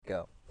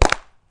go.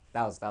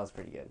 That was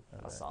pretty good.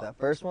 That was solid. That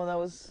first one, that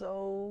was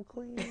so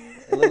clean.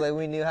 It looked like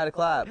we knew how to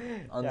clap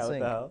on Yeah, what sync.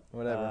 the hell?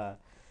 Whatever.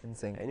 In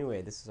sync.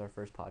 Anyway, this is our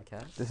first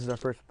podcast. This is our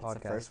first podcast.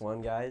 It's the first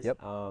one, guys.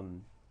 Yep.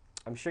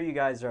 I'm sure you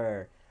guys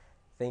are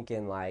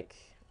thinking like,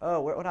 oh,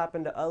 what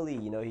happened to Ali?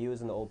 You know, he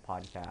was in the old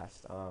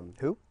podcast.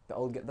 Who?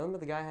 Remember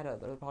the guy I had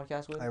another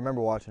podcast with? I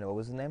remember watching it. What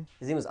was his name?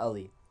 His name was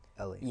Ali.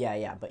 Ellie.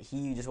 Yeah, but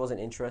he just wasn't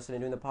interested in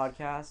doing the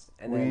podcast.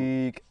 And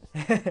Weak.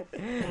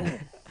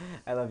 then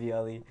I love you,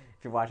 Ali.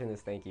 If you're watching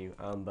this, thank you.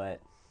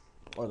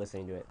 Or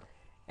listening to it.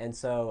 And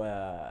so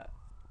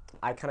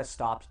I kind of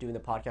stopped doing the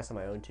podcast on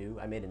my own too.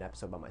 I made an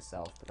episode by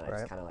myself, but then I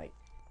just kind of like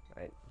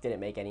I didn't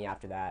make any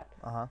after that.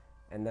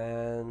 And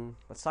then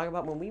let's talk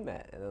about when we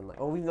met. And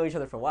then we've known each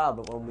other for a while,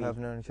 but when we have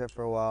known each other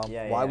for a while.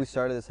 Yeah, Why we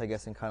started this, I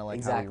guess, and kind of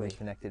like how we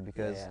reconnected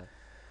because. Yeah.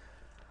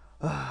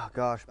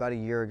 Gosh, about a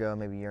year ago,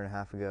 maybe a year and a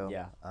half ago.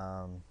 Yeah.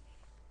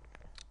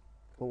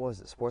 What was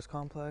it? Sports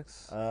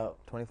Complex?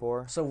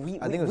 24? So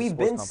we've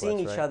been seeing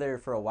each other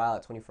for a while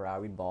at 24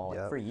 Hour. We ball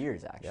for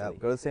years, actually. Yeah,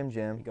 go to the same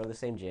gym. We go to the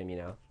same gym, you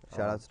know.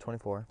 Shout out to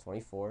 24.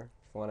 24. If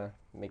you want to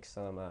make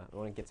some,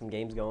 want to get some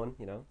games going,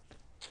 you know,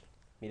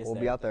 meet us We'll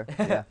there. be out there.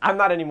 Yeah. I'm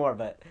not anymore,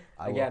 but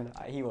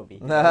he will be.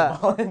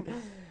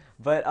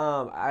 But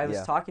I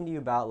was talking to you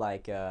about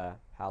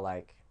how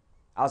I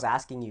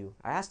asked you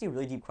a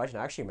really deep question.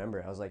 I actually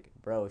remember. I was like,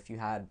 bro, if you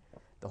had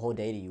the whole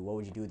day to you, what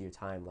would you do with your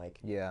time? I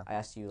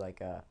asked you I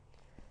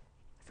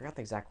forgot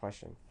the exact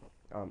question.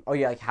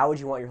 How would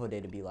you want your whole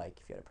day to be like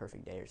if you had a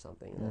perfect day or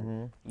something? And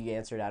then you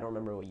answered. I don't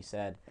remember what you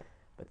said,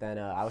 but then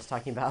I was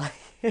talking about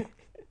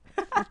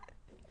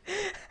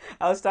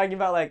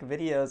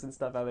videos and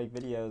stuff. I make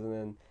videos, and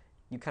then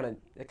it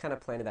kind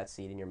of planted that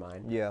seed in your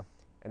mind. Yeah.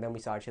 And then we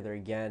saw each other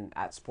again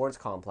at Sports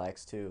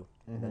Complex too.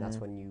 And then that's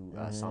when you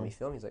saw me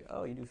film. He's like,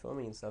 "Oh, you do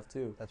filming and stuff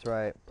too." That's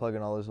right.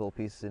 Plugging all those little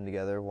pieces in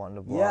together, wanting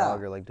to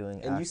vlog or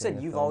doing. And you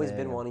said you've always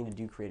been wanting to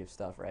do creative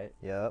stuff, right?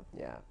 Yep.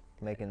 Yeah.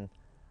 Making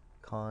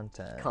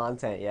content.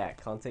 Yeah.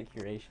 Content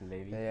curation,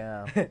 baby.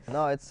 Yeah.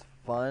 No, it's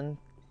fun.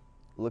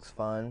 Looks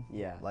fun.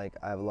 Yeah. I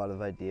have a lot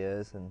of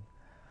ideas and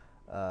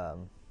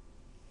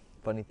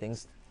funny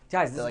things.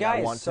 Guys, this guy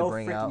is so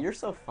freaking. You're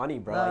so funny,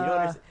 bro. You don't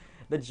understand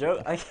the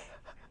joke.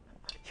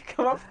 You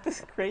come up with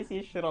this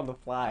crazy shit on the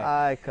fly.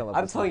 I come up.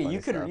 I'm with telling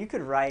you, stuff. you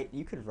could write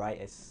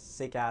a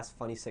sick ass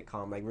funny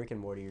sitcom like Rick and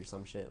Morty or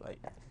some shit.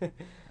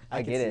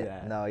 I get it.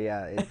 That. No,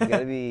 yeah, you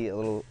gotta be a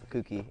little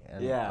kooky,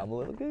 and I'm a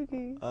little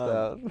kooky.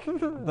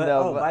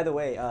 By the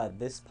way,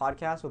 this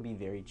podcast will be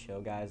very chill,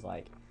 guys.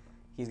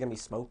 He's gonna be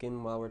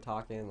smoking while we're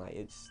talking.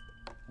 It's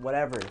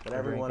whatever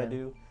you want to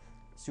do.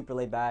 Super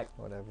laid back.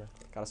 Whatever.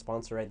 Got a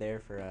sponsor right there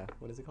for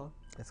what is it called?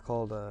 It's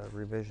called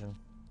Revision.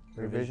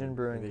 Revision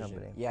Brewing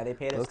Company. Yeah, they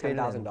paid us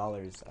 $10,000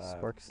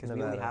 because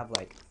we only have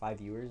 5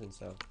 viewers, and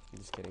so I'm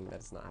just kidding.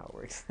 That's not how it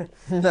works.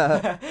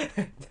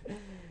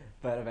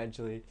 But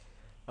eventually,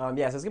 so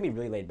it's gonna be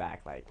really laid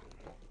back.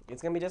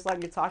 It's gonna be just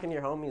like you're talking to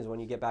your homies when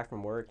you get back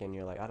from work, and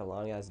you're like, I had a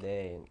long ass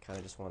day, and kind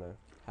of just want to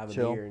have a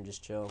beer and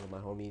just chill with my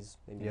homies.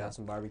 Maybe have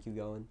some barbecue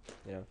going.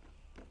 You know,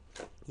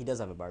 he does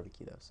have a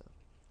barbecue though, so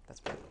that's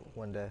pretty cool.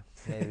 One day,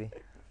 maybe.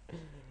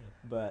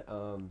 But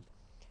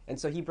and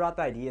so he brought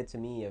the idea to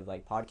me of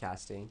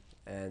podcasting,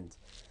 and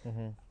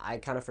I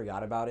kind of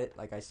forgot about it,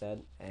 like I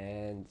said,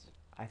 and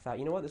I thought,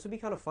 you know what, this would be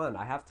kind of fun.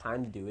 I have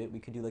time to do it. We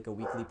could do a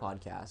weekly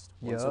podcast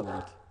once a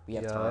week. We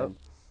have time.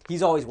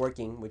 He's always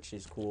working, which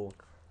is cool.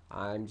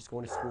 I'm just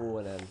going to school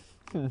and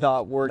then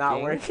not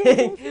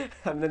working.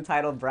 I'm the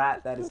entitled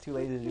brat that is too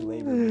lazy to do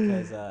labor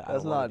because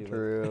that's not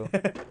true.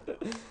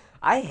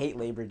 I hate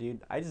labor, dude.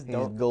 He's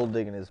gold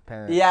digging his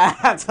parents. Yeah,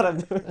 that's what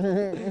I'm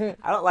doing.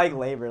 I don't like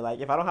labor.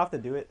 If I don't have to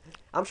do it,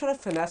 I'm trying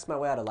to finesse my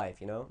way out of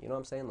life. You know what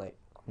I'm saying?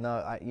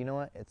 No, you know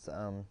what? It's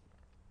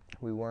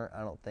we weren't.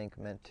 I don't think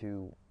meant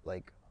to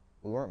we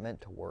weren't meant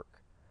to work.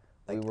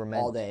 We were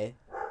meant all day.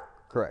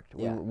 Correct.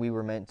 Yeah. We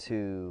were meant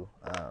to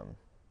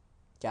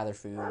gather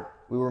food.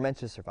 We were meant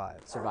to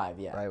survive.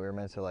 Yeah. Right. We were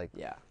meant to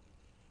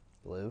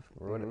live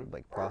or whatever,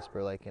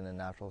 prosper in a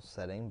natural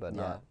setting, but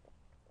not.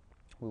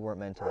 We weren't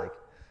meant to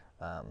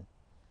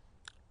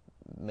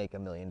make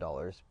 $1 million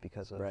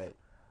because of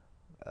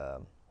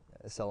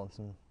selling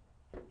some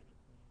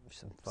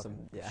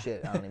fucking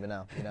shit. I don't even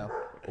know,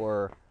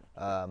 or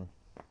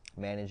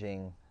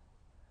managing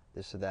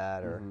this or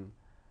that, or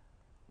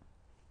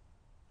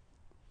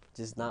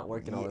just not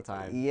working all the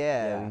time.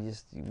 Yeah,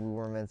 we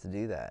weren't meant to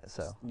do that.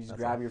 So you just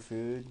grab your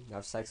food,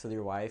 have sex with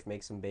your wife,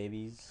 make some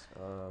babies,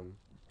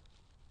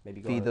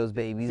 maybe feed those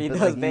babies.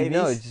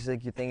 No, it's just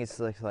your thing is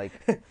like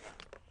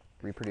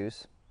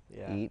reproduce,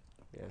 eat,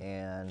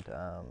 and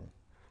I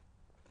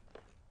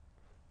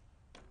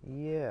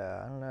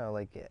don't know,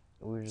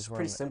 we were just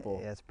pretty simple.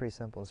 Yeah, it's pretty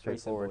simple and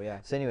straightforward.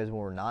 So anyways, when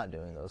we're not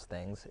doing those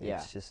things,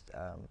 it's just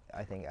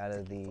I think out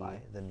of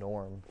the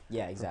norm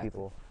for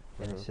people,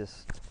 and it's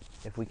just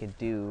if we could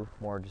do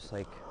more just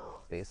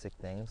basic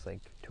things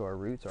to our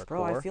roots, our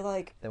core, I feel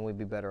then we'd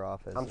be better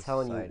off as I'm a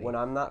telling society. you, when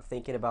I'm not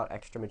thinking about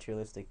extra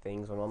materialistic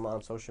things, when I'm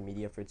on social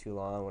media for too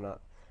long,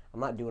 I'm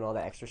not doing all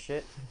that extra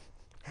shit.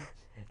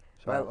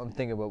 So I'm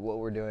thinking about what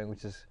we're doing,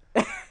 which is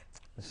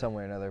some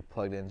way or another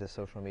plugged into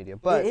social media.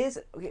 But it is.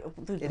 Okay,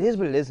 dude, it is,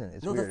 but it isn't.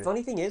 It's no, weird. The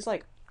funny thing is,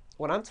 like,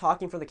 when I'm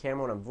talking for the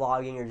camera, when I'm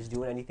vlogging or just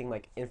doing anything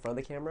like in front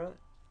of the camera,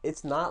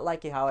 it's not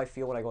like how I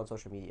feel when I go on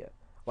social media.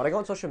 When I go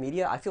on social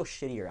media, I feel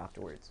shittier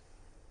afterwards.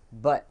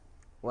 But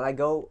when I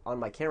go on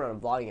my camera and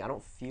I'm vlogging, I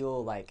don't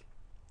feel like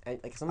I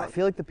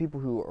feel like the people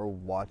who are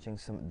watching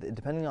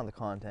depending on the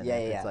content, if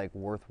it's like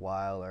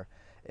worthwhile or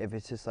if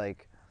it's just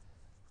like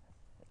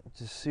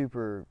just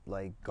super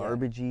like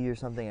garbagey or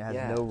something, it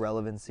has no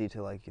relevancy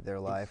to like their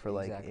life or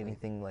like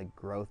anything like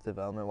growth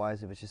development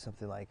wise. If it's just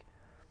something like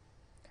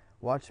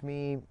watch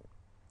me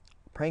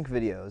prank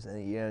videos and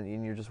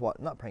and you're just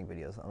not prank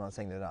videos. I'm not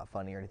saying they're not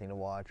funny or anything to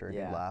watch or to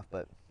laugh,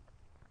 but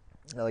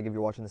like if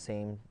you're watching the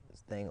same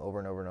thing over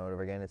and over and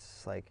over again, it's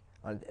just like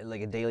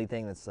a daily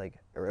thing that's like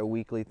or a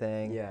weekly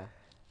thing. Yeah.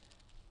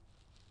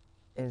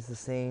 And it's the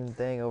same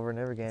thing over and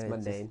over again. It's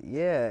mundane.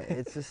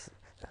 It's just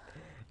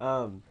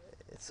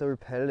it's so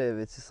repetitive.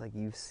 It's just like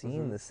you've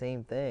seen the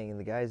same thing and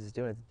the guys just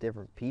doing it to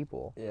different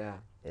people. Yeah.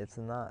 It's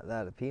not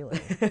that appealing.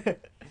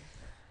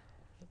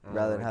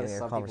 Rather than having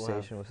a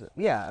conversation with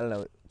I don't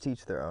know,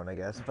 teach their own, I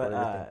guess. But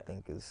whatever they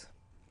think is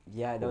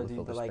cool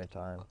dude, but like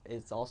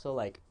it's also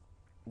like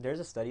there's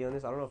a study on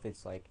this. I don't know if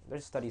it's like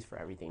there's studies for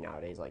everything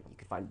nowadays. Like you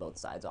can find both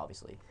sides,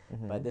 obviously.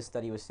 But this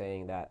study was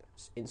saying that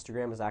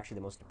Instagram is actually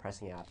the most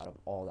depressing app out of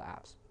all the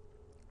apps.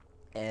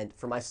 And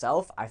for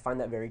myself, I find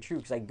that very true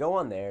because I go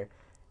on there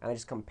and I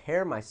just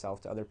compare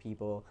myself to other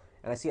people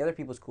and I see other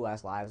people's cool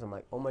ass lives. I'm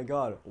like, oh my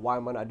god, why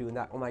am I not doing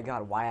that? Oh my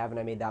god, why haven't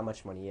I made that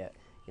much money yet?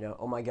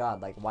 Oh my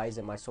god, like why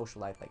isn't my social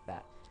life like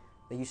that?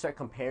 Then you start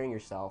comparing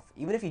yourself,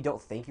 even if you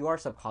don't think you are,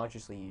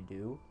 subconsciously you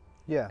do.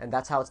 Yeah. And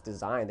that's how it's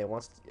designed. They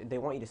want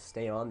you to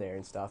stay on there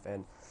and stuff,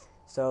 and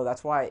so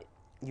that's why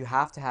you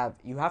have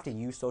to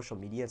use social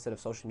media instead of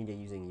social media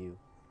using you,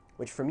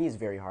 which for me is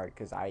very hard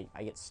because I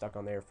get stuck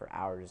on there for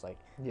hours. Like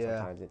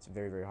sometimes it's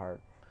very very hard.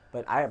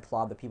 But I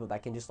applaud the people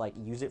that can just like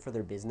use it for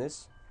their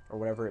business or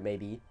whatever it may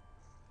be,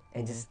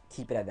 and just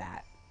keep it at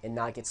that. And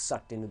not get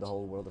sucked into the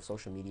whole world of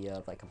social media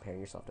of like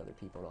comparing yourself to other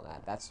people and all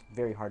that. That's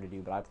very hard to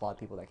do, but I applaud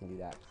people that can do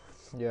that.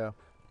 Yeah.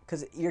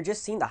 Because you're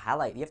just seeing the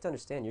highlight. You have to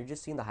understand, you're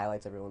just seeing the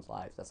highlights of everyone's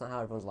lives. That's not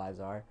how everyone's lives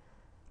are.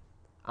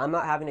 I'm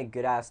not having a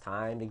good ass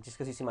time just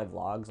because you see my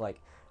vlogs.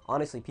 Like,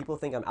 honestly, people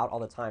think I'm out all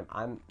the time.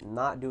 I'm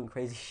not doing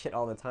crazy shit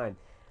all the time.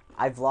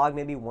 I vlog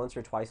maybe once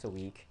or twice a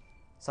week,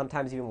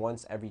 sometimes even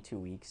once every 2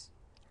 weeks.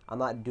 I'm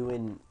not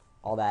doing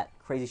all that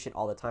crazy shit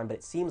all the time, but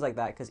it seems like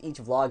that because each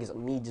vlog is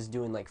me just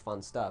doing like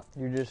fun stuff.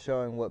 You're just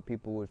showing what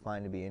people would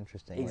find to be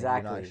interesting.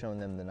 Exactly. Like, you're not showing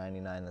them the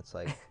 99 that's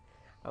like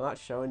I'm not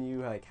showing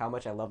you like how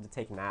much I love to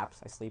take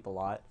naps. I sleep a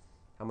lot.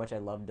 How much I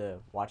love to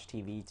watch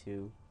TV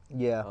too.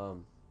 Yeah.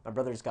 My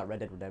brother just got Red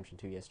Dead Redemption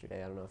 2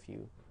 yesterday. I don't know if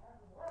you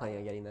planning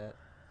on getting that.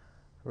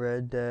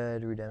 Red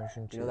Dead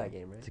Redemption 2. You know that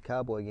game, right? It's a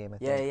cowboy game, I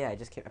think. Yeah. It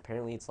just came.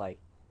 Apparently, it's like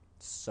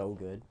so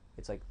good.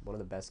 It's like one of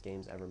the best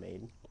games ever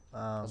made.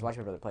 I was watching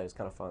my brother play. It was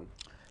kind of fun.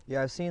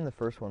 Yeah, I've seen the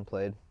first one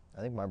played.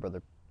 I think my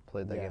brother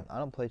played that game. I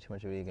don't play too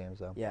much video games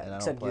though. Yeah,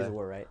 except Gears of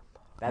War, right?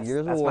 That's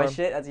War. My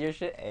shit. That's your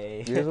shit.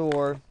 Hey. Gears of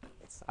War.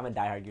 I'm a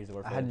diehard Gears of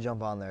War fan. I had to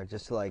jump on there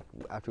just to like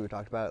after we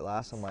talked about it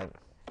last. I'm like,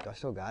 do I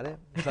still got it?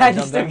 So I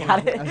still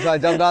got it. So I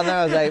jumped on there.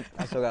 I was like,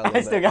 I still got a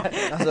little bit.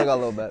 I still got a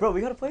little bit. Bro, we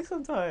gotta play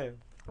sometime.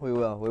 We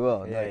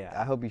will. Yeah.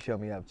 I hope you show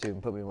me up too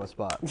and put me in one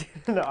spot.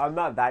 No, I'm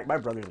not that. My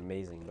brother's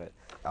amazing, but.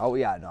 Oh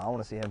yeah, no, I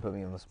want to see him put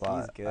me in the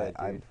spot. He's good,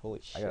 dude. Holy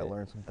shit. I gotta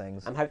learn some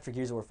things. I'm hyped for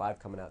Gears of War 5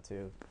 coming out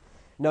too.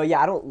 No,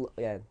 yeah, I don't.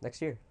 Yeah,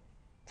 next year.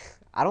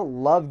 I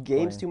don't love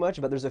games too much,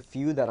 but there's a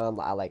few that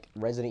I like.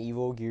 Resident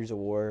Evil, Gears of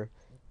War,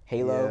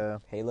 Halo.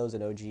 Yeah. Halo's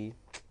an OG.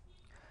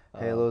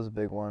 Halo's a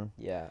big one.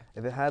 Yeah.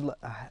 If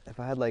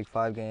I had like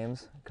 5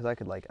 games, because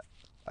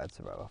I'd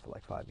survive off of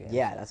like 5 games.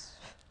 Yeah, that's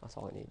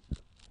all I need.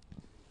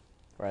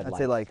 Or I'd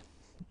say like,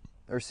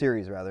 or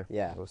series rather.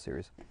 Yeah. Go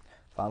series.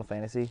 Final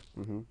Fantasy.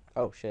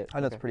 Oh shit.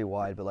 I know it's pretty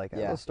wide, but like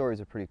those stories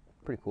are pretty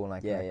cool, and I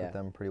connect with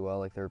them pretty well.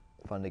 Like they're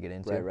fun to get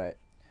into. Right.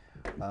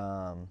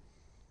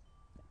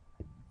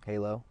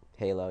 Halo.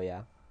 Halo,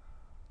 yeah.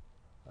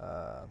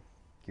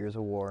 Gears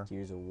of War.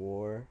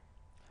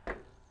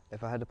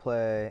 If I had to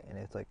play, and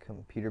it's like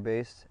computer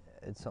based,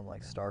 it's something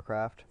like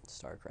StarCraft.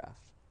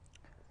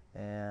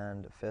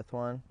 And 5th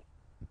one.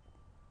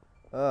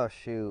 Oh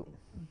shoot.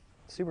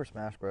 Super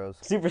Smash Bros.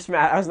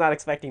 I was not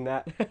expecting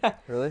that.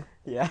 Really?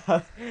 Yeah.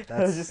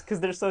 That's just because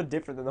they're so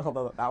different than all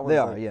the that one. They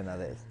are, yeah, no,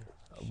 they.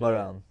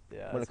 But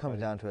when it comes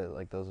down to it,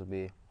 like those would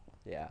be.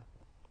 Yeah.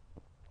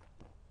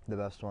 The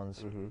best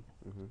ones.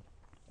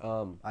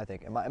 I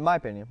think, in my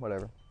opinion,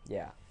 whatever.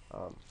 Yeah.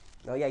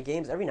 No, yeah,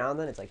 games every now and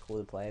then it's like cool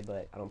to play,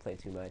 but I don't play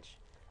too much.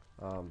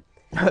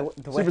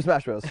 Super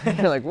Smash Bros.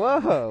 You're like,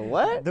 whoa,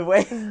 what? The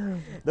way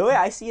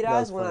I see it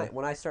as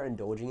when I start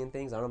indulging in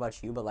things, I don't know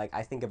about you, but like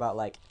I think about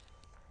like,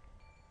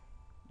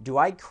 do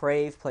I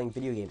crave playing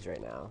video games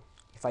right now?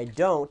 If I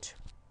don't,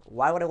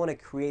 why would I want to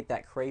create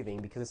that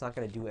craving? Because it's not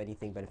going to do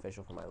anything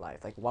beneficial for my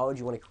life. Like, why would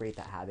you want to create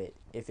that habit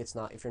if you're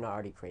not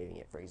already craving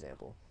it? For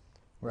example,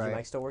 is your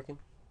mic still working?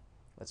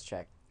 Let's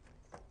check.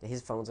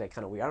 His phone's like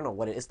kind of weird. I don't know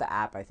what it is. It's the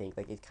app, I think.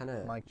 Like it kind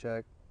of. Mic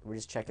check. We're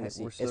just checking to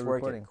see. It's working.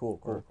 Recording. Cool.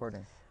 We're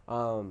recording.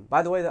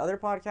 By the way, the other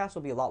podcast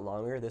will be a lot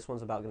longer. This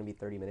one's about going to be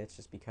 30 minutes,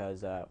 just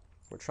because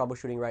we're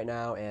troubleshooting right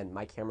now, and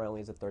my camera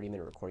only has a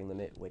 30-minute recording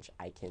limit, which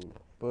I can.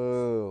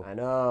 Boo. I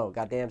know.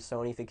 Goddamn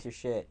Sony, fix your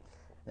shit.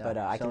 Yeah, but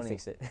I Sony. can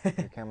fix it.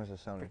 Your camera's a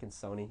Sony. Freaking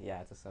Sony.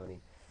 Yeah, it's a Sony.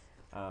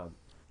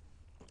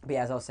 But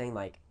yeah, as I was saying,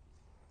 like,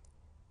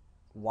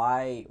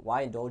 why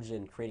indulge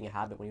in creating a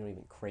habit when you don't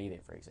even crave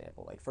it, for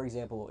example? Like, for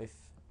example, if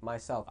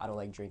myself, I don't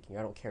like drinking,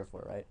 I don't care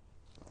for it, right?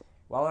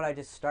 Why would I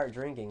just start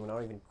drinking when I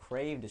don't even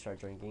crave to start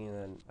drinking, and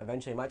then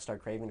eventually I might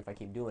start craving if I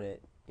keep doing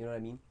it, you know what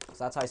I mean?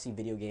 So that's how I see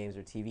video games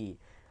or TV.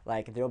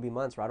 Like, there'll be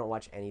months where I don't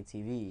watch any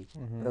TV,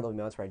 and then there'll be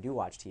months where I do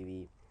watch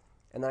TV.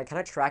 And then I kind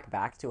of track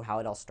back to how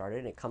it all started,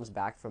 and it comes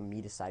back from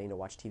me deciding to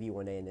watch TV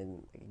one day, and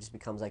then it just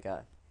becomes like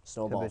a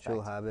snowball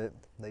habitual effect. habit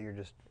that you're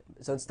just...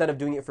 So instead of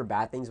doing it for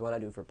bad things, why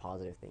not do it for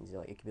positive things? You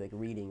know, like, it could be like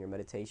reading or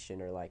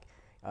meditation or like,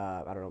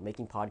 I don't know,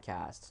 making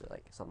podcasts or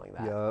like something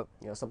like that. Yep.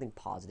 You know, something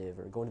positive,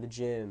 or going to the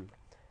gym,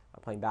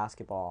 playing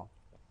basketball.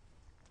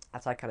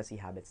 That's how I kind of see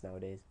habits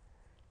nowadays.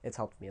 It's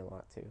helped me a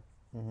lot too,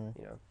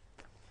 you know.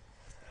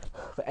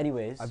 But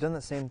anyways. I've done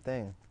the same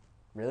thing.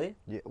 Really?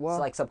 Yeah. Well,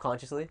 so like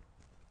subconsciously?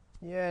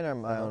 Yeah,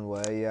 in my own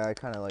way. Yeah, I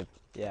kind of like...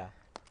 Yeah.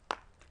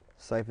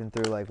 Siphon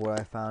through like what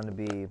I found to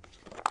be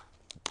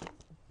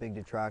big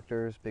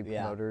detractors, big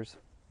promoters,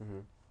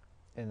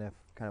 and I've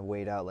kind of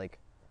weighed out like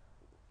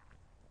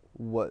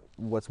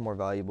what's more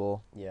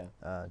valuable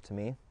to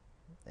me,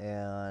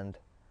 and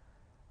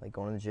like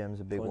going to the gym is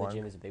a big one. Going to the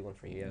gym is a big one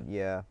for you.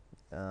 Yeah,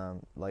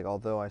 like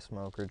although I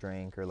smoke or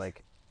drink or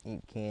like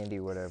eat candy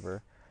or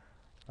whatever,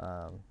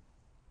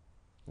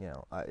 you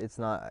know, it's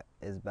not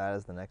as bad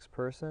as the next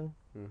person,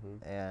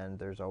 and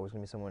there's always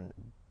gonna be someone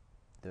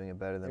doing it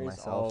better than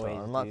myself, so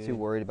I'm not too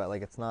worried about,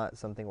 like, it's not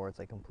something where it's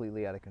like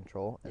completely out of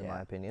control in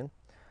my opinion.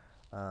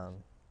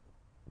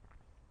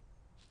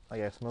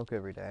 Like, I smoke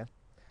every day,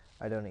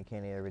 I don't eat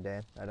candy every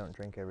day, I don't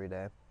drink every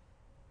day,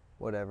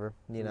 whatever,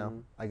 you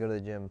know. I go to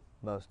the gym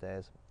most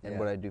days, and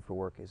what I do for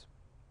work is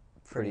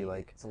pretty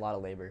like, it's a lot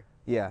of labor.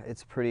 Yeah,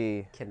 it's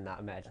pretty...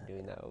 Cannot imagine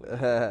doing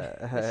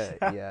that.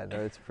 Yeah,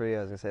 no, it's pretty,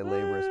 I was gonna say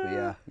laborious, but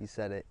yeah, you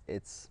said it.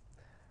 It's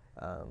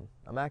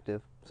I'm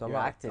active, so I'm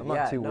not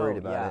too worried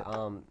about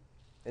it.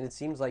 And it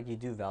seems like you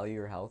do value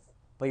your health,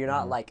 but you're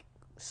not like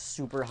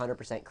super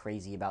 100%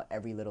 crazy about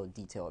every little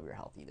detail of your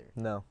health either.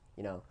 No.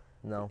 You know?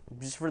 No.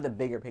 Just for the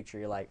bigger picture,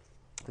 you're like,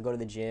 to go to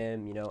the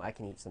gym, you know, I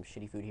can eat some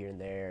shitty food here and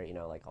there, you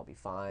know, like I'll be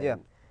fine. Yeah.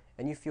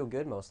 And you feel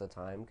good most of the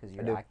time because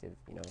you're active,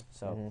 you know.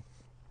 So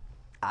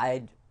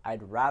I'd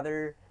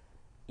rather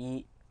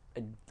eat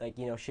like,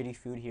 you know, shitty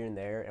food here and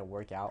there and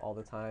work out all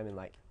the time and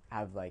like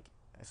have like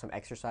some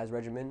exercise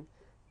regimen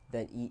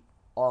than eat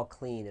all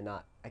clean and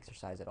not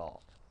exercise at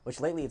all. Which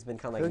lately it's been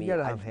kind of like me. You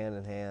gotta have hand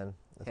in hand.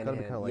 It's gotta be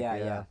kind of like,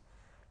 yeah.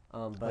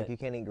 But like you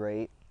can't eat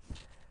great.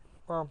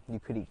 Well,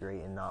 you could eat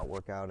great and not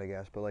work out, I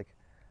guess. But like,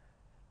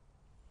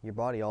 your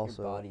body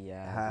also.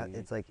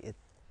 It's like it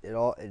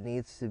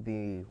needs to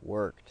be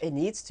worked. It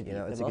needs to be. You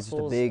know, it's like just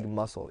a big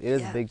muscle. It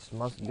is a big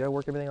muscle. You gotta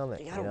work everything on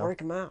that. You gotta work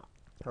them out.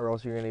 Or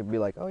else you're gonna be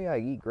like, oh yeah, I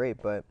eat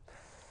great, but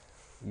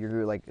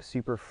you're like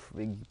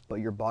but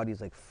your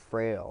body's like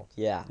frail.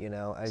 Yeah. You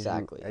know,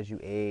 as you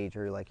age,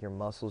 or like your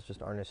muscles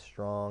just aren't as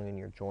strong in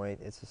your joint.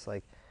 It's just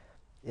like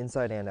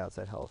inside and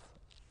outside health.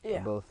 Yeah.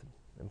 Are both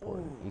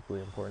important,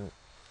 equally important.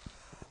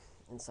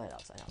 Inside,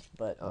 outside health.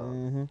 But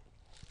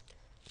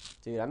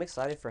dude, I'm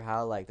excited for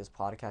how like this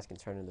podcast can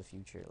turn in the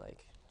future.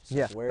 Like,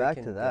 where back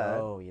it to can that.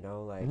 go, you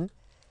know, like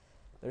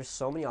there's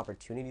so many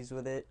opportunities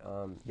with it.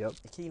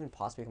 It could even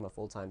possibly become a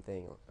full-time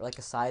thing, or like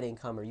a side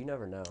income, or you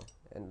never know.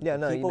 And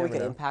people we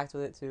can impact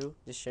with it too,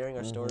 just sharing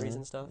our stories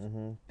and stuff.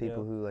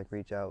 People who like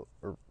reach out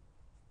or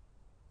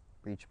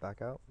reach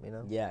back out, you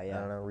know. Yeah. I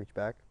don't know, reach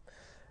back,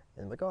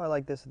 and like, oh, I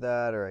like this,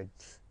 that, or I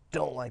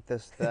don't like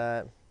this,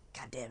 that.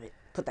 God damn it,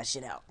 put that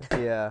shit out.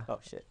 Yeah. Oh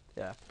shit.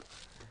 Yeah.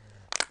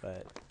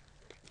 But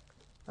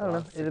I don't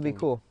know. It'll be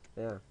cool.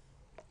 Yeah.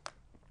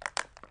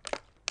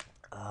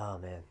 Oh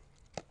man.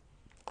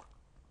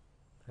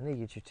 I need to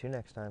get you two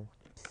next time.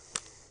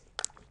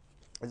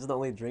 This is the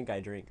only drink I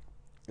drink.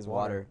 Is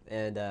water.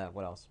 And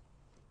what else?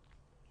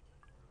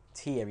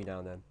 Tea every now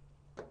and then.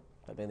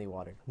 But mainly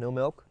water. No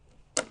milk?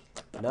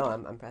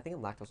 No, I think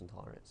I'm lactose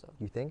intolerant. So.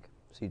 You think?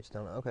 So you just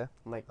don't know? Okay.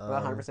 I'm like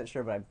not 100%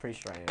 sure, but I'm pretty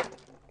sure I am.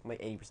 I'm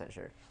like 80%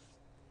 sure.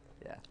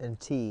 Yeah. And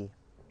tea?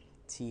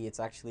 Tea, it's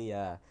actually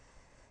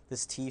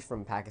this tea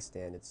from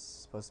Pakistan. It's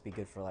supposed to be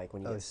good for like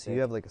when you get sick. So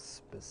you have like a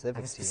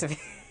specific tea.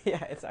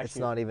 Yeah, it's actually. It's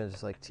not even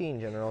just like tea in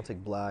general. It's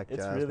like black,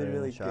 jasmine, really,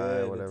 really chai,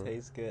 good. whatever. It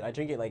tastes good. I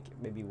drink it like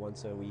maybe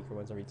once a week or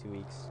once every 2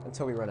 weeks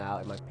until we run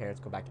out and my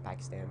parents go back to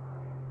Pakistan.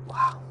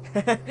 Wow.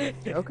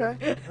 Okay,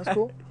 that's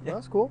cool. Yeah.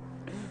 That's cool.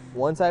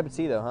 One type of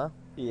tea though, huh?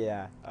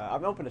 Yeah,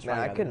 I'm open to trying.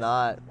 Man, I could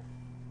not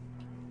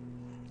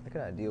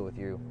deal with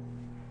you.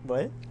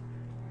 What?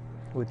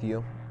 With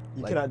you.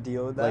 You cannot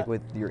deal with that? Like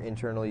with your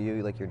internal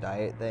you, like your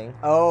diet thing?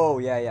 Oh,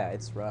 yeah,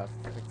 it's rough.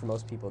 Like for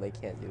most people, they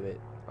can't do it.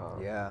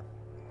 Yeah.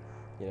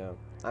 You know,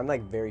 I'm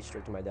like very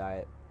strict in my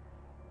diet.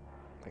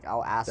 Like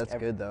I'll ask. That's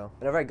good though.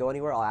 Whenever I go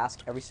anywhere, I'll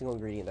ask every single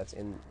ingredient that's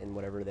in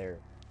whatever they're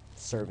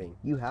serving.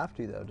 You have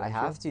to though, don't you? I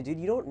have to, dude.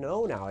 You don't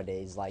know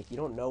nowadays. Like you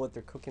don't know what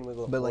they're cooking with.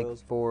 But oils.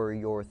 Like for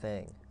your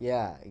thing.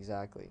 Yeah,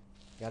 exactly.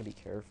 You gotta be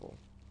careful.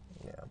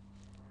 Yeah.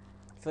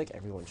 I feel like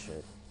everyone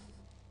should.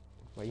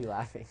 Why are you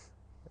laughing?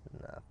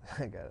 No,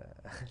 I gotta.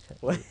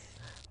 What?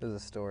 There's a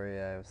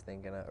story I was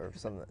thinking of, or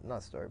something. Not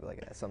a story, but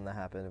like something that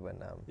happened when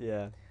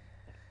yeah.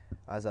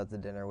 I was out to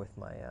dinner with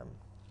my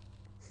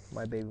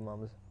my baby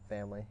mama's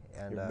family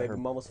and your baby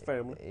mama's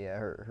family. Yeah,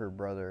 her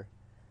brother.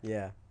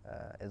 Yeah.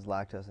 Is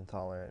lactose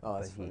intolerant,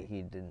 but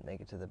he didn't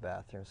make it to the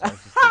bathroom. So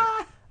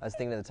I was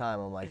thinking at the time,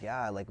 I'm like,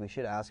 yeah, like we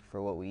should ask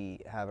for what we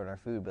have in our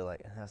food, but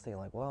like, and I was thinking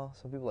like, well,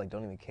 some people like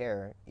don't even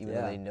care, even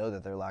though they know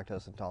that they're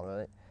lactose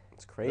intolerant.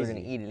 It's crazy. They're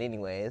gonna eat it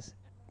anyways,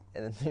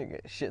 and then they're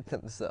gonna shit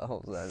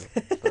themselves.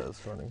 That was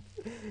funny.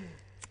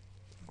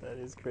 That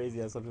is crazy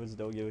how some people just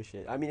don't give a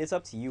shit. I mean, it's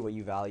up to you what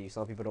you value.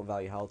 Some people don't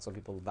value health. Some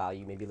people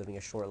value maybe living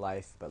a short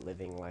life, but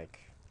living like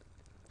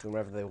doing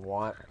whatever they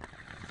want.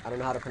 I don't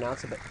know how to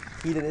pronounce it, but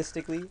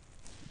hedonistically,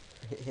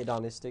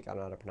 hedonistic. I don't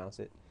know how to pronounce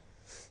it.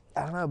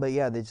 I don't know, but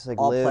yeah, they just like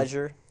all live.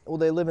 Pleasure. Well,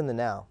 they live in the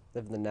now.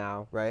 Live in the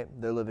now. Right?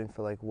 They're living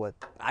for like what?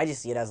 I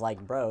just see it as like,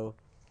 bro,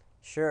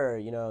 sure,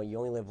 you know, you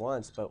only live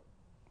once, but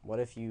what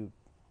if you?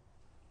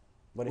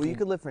 Well, you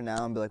could live for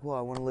now and be like, well,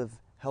 I want to live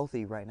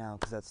healthy right now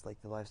because that's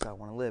like the lifestyle I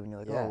want to live, and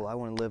you're like, oh, well, I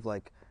want to live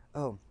like,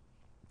 oh,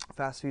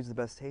 fast food's the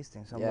best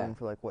tasting, so I'm living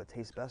for like what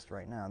tastes best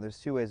right now. There's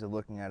two ways of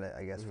looking at it,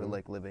 I guess, for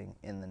like living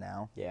in the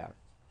now. Yeah.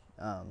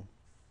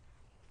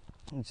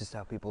 It's just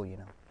how people, you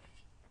know,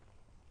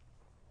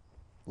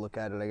 look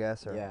at it, I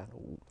guess. Or yeah.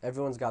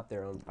 Everyone's got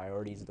their own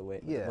priorities, the way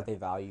what they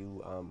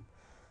value.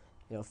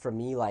 You know, for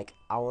me, like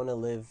I want to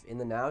live in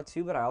the now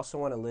too, but I also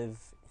want to live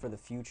for the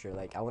future.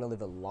 Like I want to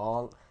live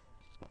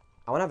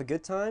I want to have a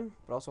good time,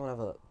 but also want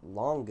to have a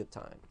long good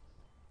time.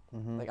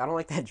 Like I don't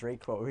like that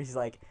Drake quote where he's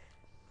like,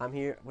 "I'm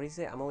here." What do you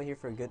say? I'm only here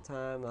for a good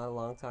time, not a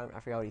long time. I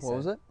forgot what he said. What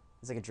was it?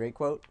 It's like a Drake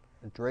quote.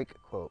 A Drake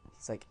quote.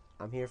 It's like,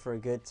 "I'm here for a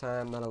good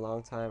time, not a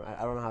long time."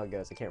 I don't know how it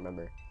goes. I can't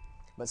remember,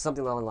 but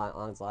something along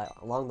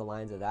the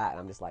lines of that. And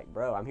I'm just like,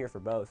 bro, I'm here for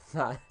both,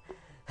 not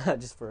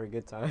just for a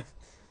good time.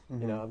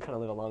 You know, I'm trying to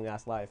live a long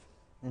ass life.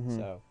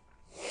 So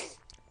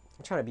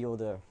I'm trying to be able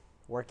to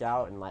work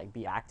out and like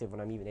be active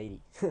when I'm even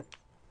 80.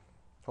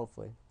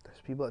 Hopefully.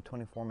 There's people at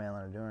 24 man that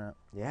are doing it.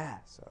 Yeah,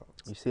 so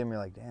you see them, you're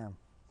like, damn,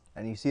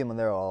 and you see them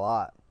there a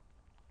lot.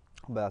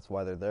 But that's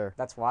why they're there.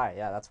 That's why,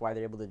 that's why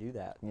they're able to do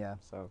that. Yeah,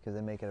 so because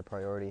they make it a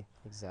priority.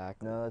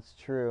 Exactly. No, that's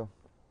true.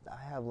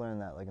 I have learned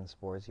that, like in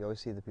sports, you always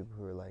see the people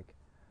who are like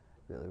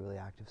really, really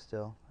active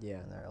still.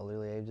 Yeah. In their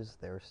elderly ages,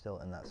 they were still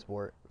in that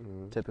sport.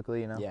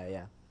 Typically, you know. Yeah,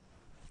 yeah.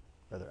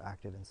 Or they're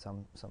active in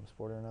some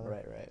sport or another.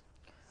 Right, right.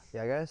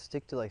 Yeah, I gotta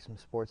stick to like some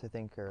sports, I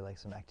think, or like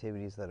some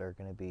activities that are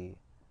gonna be.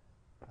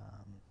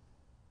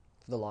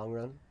 For the long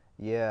run.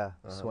 Yeah,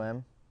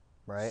 swim,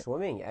 right?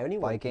 Swimming,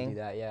 anyone can do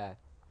that. Yeah.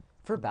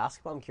 For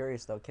basketball, I'm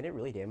curious though. Can it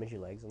really damage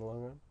your legs in the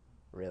long run?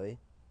 Really?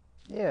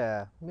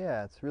 Yeah,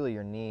 it's really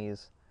your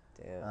knees.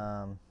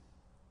 Damn.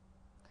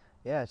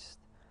 Yeah, it's just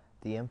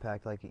the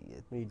impact. Like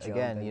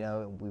again, you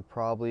know, we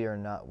probably are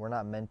not. We're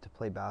not meant to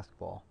play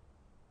basketball.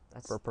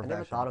 For profession. I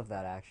never thought of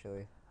that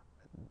actually.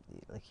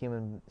 Like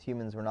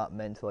humans were not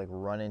meant to like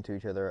run into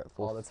each other at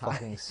full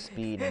fucking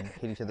speed and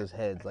hit each other's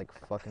heads like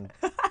fucking.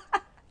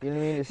 You know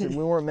what I mean?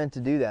 We weren't meant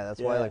to do that. That's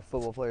why like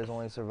football players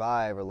only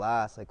survive or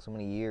last like so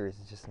many years.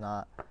 It's just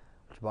not what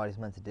your body's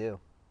meant to do.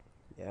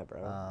 Yeah,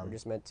 bro. We're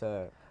just meant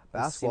to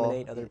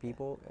inseminate other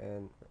people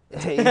and.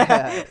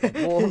 Yeah.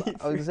 Well,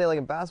 I was gonna say like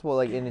in basketball,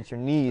 like and it's your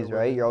knees,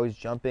 right? You're always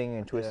jumping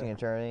and twisting and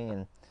turning,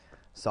 and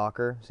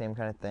soccer, same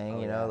kind of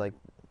thing. You know, like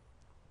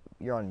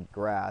you're on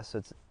grass, so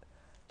it's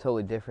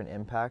totally different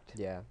impact.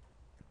 Yeah.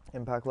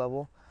 Impact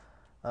level.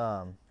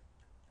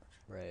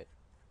 Right.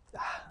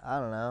 I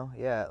don't know.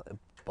 Yeah.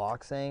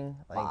 Boxing,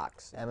 like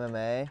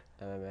MMA.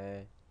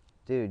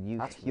 Dude, you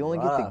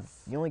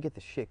only get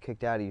the shit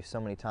kicked out of you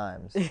so many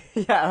times.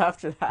 Yeah,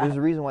 after that. There's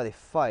a reason why they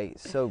fight.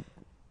 So,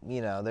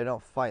 you know, they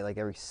don't fight like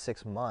every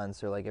 6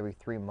 months or like every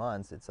 3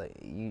 months. It's like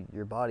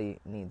your body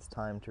needs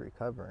time to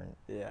recover. And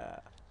yeah.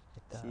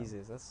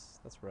 Jesus,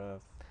 that's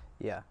rough.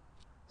 Yeah.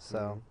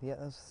 So yeah,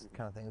 that's the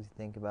kind of things you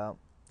think about.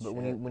 But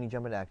when you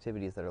jump into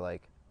activities that are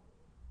like,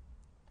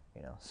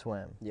 you know,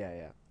 swim.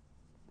 Yeah.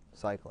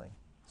 Cycling.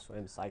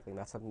 Swim, cycling,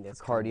 that's something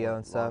that's cardio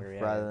and stuff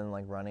rather than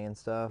like running and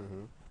stuff.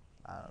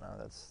 I don't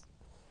know,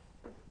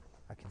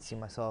 I can see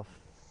myself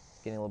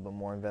getting a little bit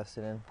more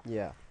invested in.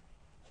 Yeah.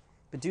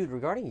 But dude,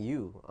 regarding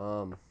you,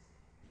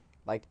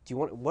 like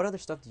what other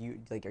stuff do you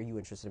like, are you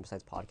interested in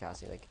besides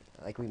podcasting?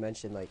 Like we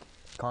mentioned, like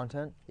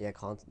content? Yeah,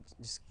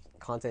 just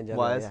content in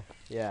general.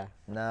 Yeah.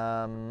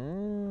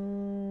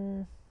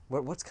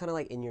 What's kind of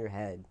like in your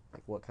head?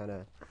 Like what kind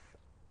of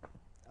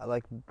I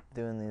like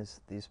doing these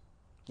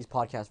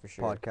podcasts for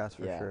sure.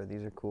 Sure.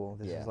 These are cool.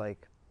 This is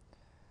like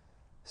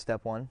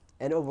step one.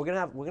 And we're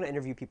gonna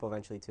interview people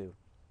eventually too.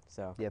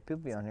 So yeah, people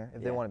be on here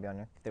if they want to be on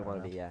here. If they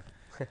want to be, yeah.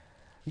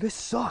 You guys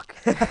suck.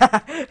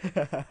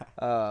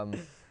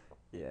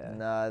 Yeah.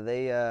 Nah,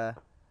 they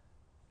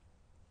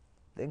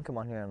they can come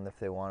on here and if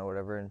they want or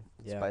whatever and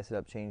spice it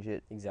up, change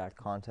it,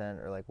 content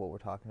or like what we're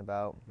talking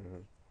about,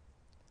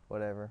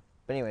 whatever.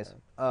 But anyways,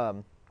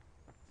 other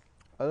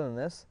than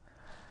this,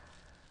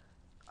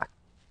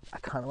 I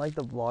kind of like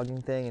the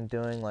vlogging thing and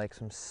doing like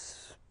some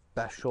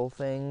special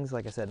things.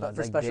 Like I said, not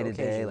like day to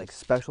day, like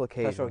special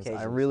occasions.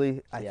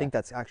 I think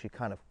that's actually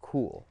kind of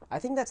cool. I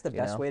think that's the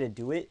best way to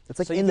do it. It's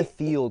like so in the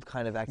field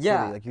kind of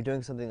activity. Like you're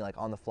doing something like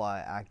on the fly,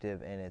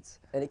 active, and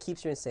it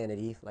keeps your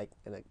insanity like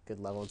in a good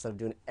level instead of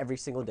doing it every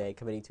single day,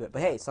 committing to it.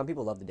 But hey, some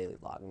people love the daily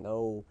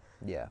vlog.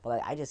 But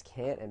like, I just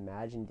can't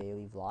imagine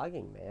daily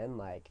vlogging, man.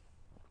 Like,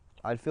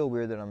 I'd feel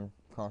weird that I'm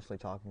constantly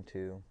talking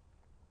to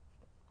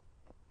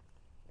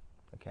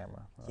a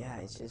camera.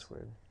 It's just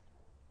weird.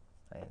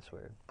 It's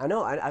weird. I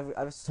know.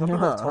 Some people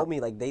have told me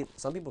like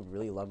some people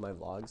really love my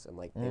vlogs and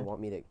like they want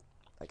me to.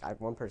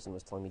 Like one person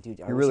was telling me, dude,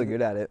 you're really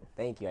good at it.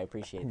 Thank you, I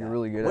appreciate that. You're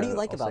really good at it. What do you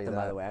like about them,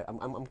 by the way?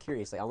 I'm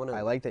curious. Like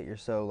I like that you're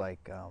so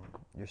like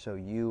you're so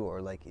you,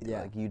 or like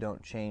you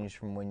don't change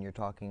from when you're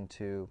talking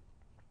to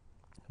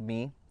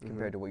me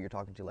compared to what you're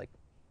talking to like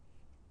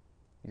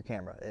your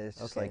camera. It's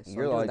just like so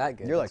you're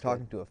like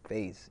talking to a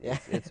face. Yeah.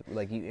 It's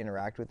like you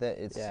interact with it.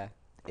 It's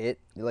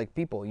like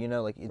people, you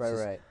know, like it's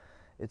right.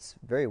 It's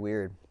very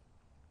weird.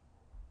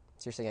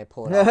 So you're saying I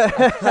pull it off?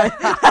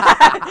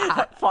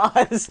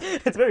 Pause.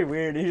 It's very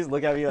weird. You just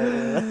look at me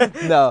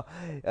like. No,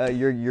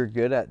 you're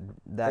good at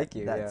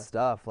that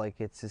stuff. Like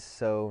it's just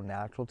so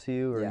natural to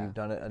you, or you've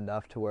done it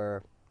enough to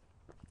where.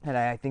 And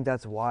I think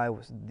that's why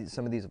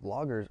some of these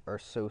vloggers are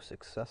so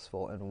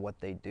successful in what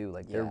they do.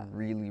 Like they're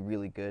really,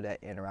 really good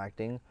at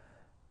interacting,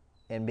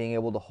 and being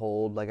able to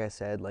hold, like I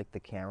said, like the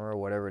camera or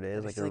whatever it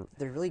is. Like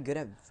they're really good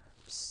at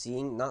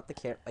seeing not the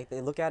camera, like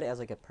they look at it as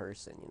like a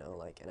person, you know,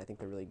 like, and I think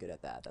they're really good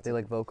at that. They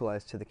like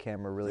vocalize to the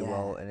camera really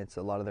well, and it's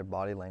a lot of their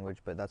body language,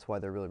 but that's why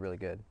they're really, really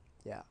good.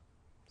 Yeah.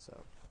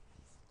 So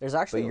there's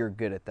actually. But you're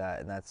good at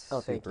that, and that's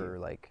super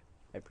like.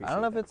 I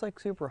don't know if it's like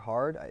super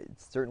hard.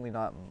 It's certainly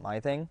not my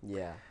thing.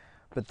 Yeah.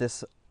 But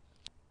this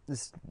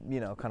you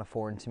know, kind of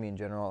foreign to me in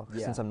general.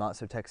 Since I'm not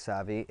so tech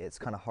savvy, it's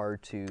kind of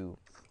hard to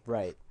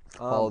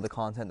follow the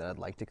content that I'd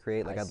like to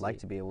create. Like I'd like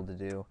to be able to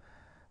do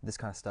this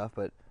kind of stuff,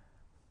 but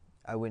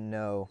I wouldn't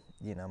know,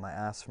 you know, my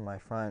ass from my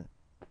front,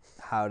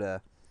 how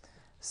to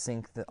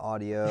sync the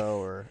audio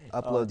or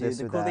upload this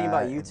or that. The cool thing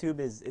about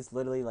YouTube is it's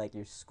literally like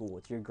your school.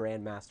 It's your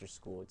grandmaster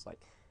school. It's like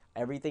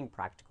everything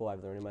practical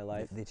I've learned in my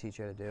life. They teach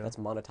you how to do. That's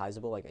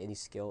monetizable, like any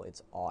skill.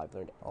 It's all I've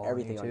learned.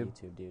 Everything on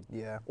YouTube, dude.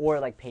 Yeah.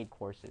 Or like paid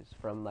courses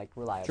from like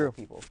reliable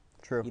people.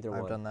 True.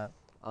 I've done that.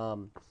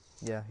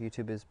 Yeah,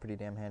 YouTube is pretty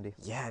damn handy.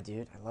 Yeah,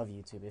 dude, I love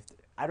YouTube.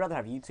 I'd rather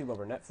have YouTube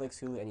over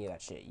Netflix, Hulu, any of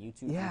that shit.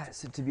 YouTube. Yeah. YouTube.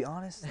 So to be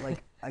honest,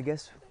 like I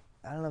guess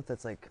I don't know if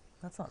that's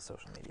not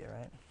social media,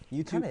 right?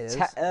 YouTube is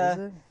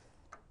it?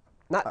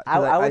 Not.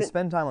 I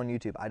spend time on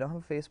YouTube. I don't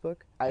have a Facebook.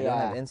 I don't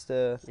have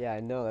Insta. Yeah, I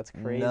know, that's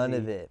crazy. None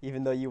of it.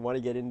 Even though you want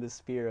to get in the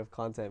sphere of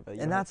content, but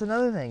that's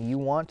another thing. You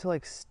want to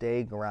like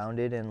stay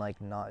grounded and like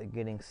not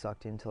getting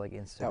sucked into like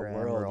Instagram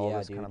or all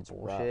this kind of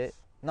bullshit.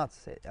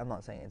 Rough. I'm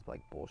not saying it's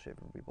like bullshit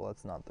from people.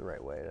 That's not the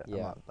right way.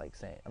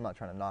 I'm not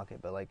trying to knock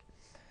it, but like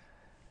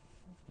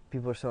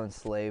people are so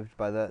enslaved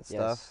by that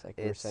stuff. Like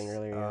we were saying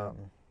earlier.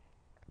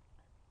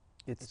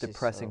 It's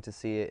depressing to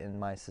see it in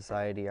my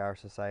society, our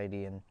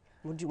society, and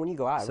when you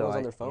go out, everyone's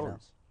on their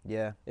phones. You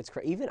know, it's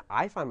even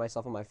I find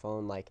myself on my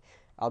phone. Like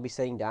I'll be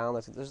sitting down.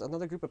 There's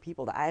another group of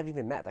people that I haven't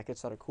even met that I could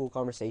start a cool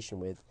conversation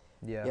with.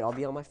 Yeah, I'll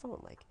be on my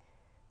phone. Like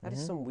that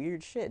is some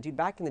weird shit, dude.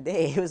 Back in the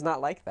day, it was not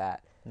like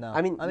that. No,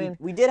 I mean,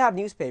 we did have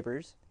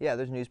newspapers. Yeah,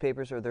 there's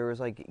newspapers, or there was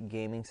like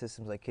gaming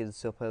systems. Like kids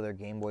still play their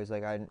Game Boys.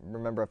 Like I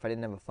remember, if I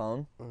didn't have a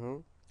phone,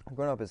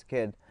 growing up as a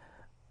kid,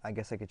 I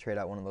guess I could trade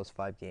out one of those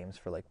 5 games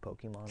for like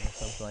Pokemon or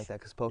something like that,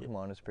 because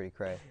Pokemon is pretty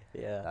cray.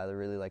 Yeah. I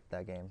really liked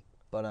that game.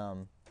 But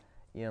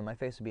you know, my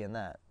face would be in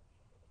that.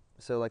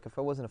 So like if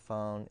I wasn't a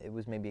phone, it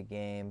was maybe a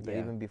game. But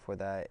even before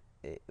that,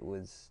 it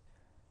was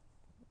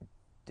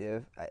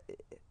it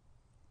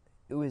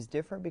was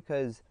different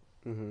because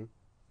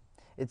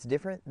it's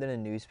different than a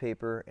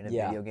newspaper and a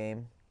video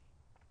game,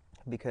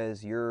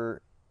 because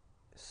you're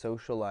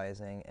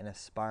socializing and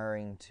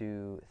aspiring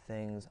to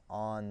things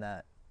on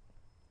that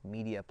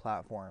media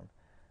platform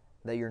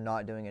that you're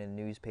not doing in a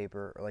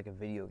newspaper or like a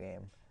video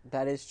game.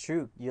 That is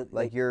true.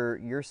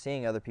 You're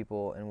seeing other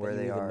people and where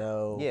they are.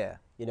 Know,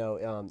 you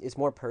know, it's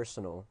more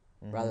personal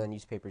rather than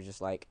newspapers, just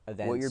like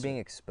events. What you're being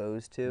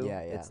exposed to.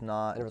 It's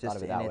not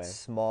just in its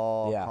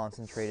small,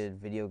 concentrated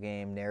video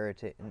game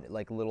narrative,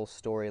 like little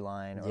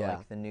storyline or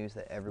like the news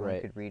that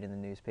everyone could read in the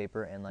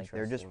newspaper, and like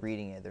they're just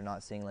reading it. They're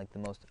not seeing like the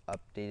most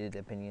updated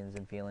opinions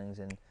and feelings,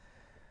 and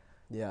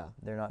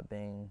they're not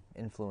being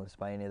influenced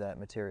by any of that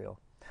material.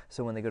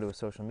 So when they go to a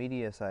social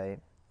media site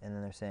and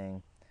then they're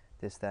saying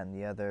this, that, and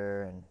the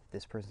other, and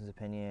this person's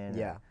opinion,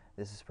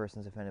 this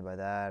person's offended by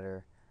that,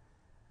 or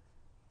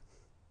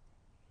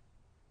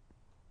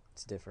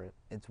it's different.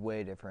 It's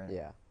way different.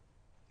 Yeah.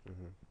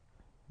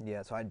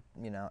 Yeah. So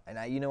you know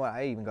what?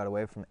 I even got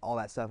away from all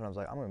that stuff, and I was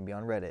like, I'm gonna be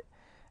on Reddit,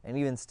 And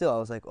even still, I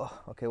was like, oh,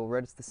 okay, well,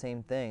 Reddit's the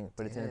same thing,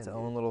 but it's in its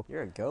own little...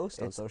 You're a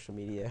ghost on social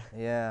media.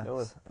 Yeah.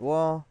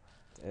 Well...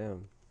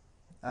 Damn.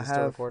 I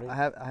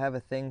have a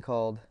thing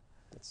called...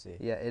 Let's see.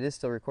 Yeah, it is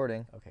still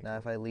recording. Okay. Now,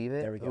 if I leave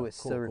it, there we go. it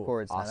still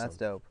records. Awesome. Now, that's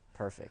dope.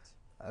 Perfect.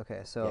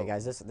 Okay, so... Yeah,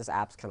 guys, this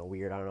app's kind of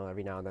weird. I don't know,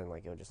 every now and then,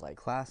 like, it'll just, like...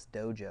 Class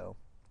Dojo.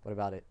 What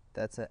about it?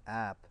 That's an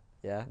app.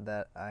 Yeah?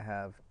 That I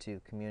have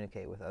to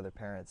communicate with other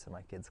parents in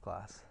my kids'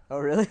 class. Oh,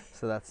 really?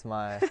 So that's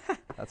my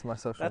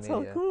social that's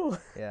media. That's so cool.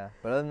 Yeah.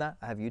 But other than that,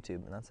 I have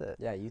YouTube, and that's it.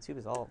 Yeah, YouTube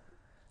is all,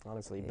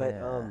 honestly. But,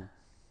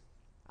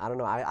 I don't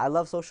know. I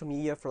love social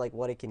media for, like,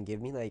 what it can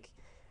give me. Like,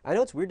 I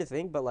know it's weird to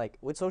think, but, like,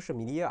 with social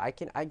media, I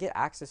get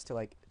access to,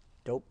 like,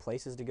 dope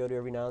places to go to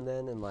every now and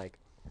then, and, like,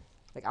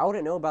 I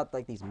wouldn't know about,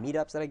 like, these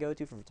meetups that I go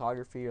to for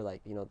photography or, like,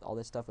 you know, all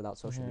this stuff without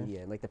social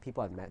media. And, like, the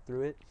people I've met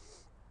through it.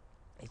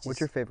 What's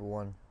your favorite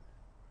one?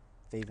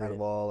 Favorite? Out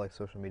of all, like,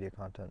 social media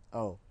content.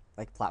 Oh,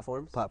 like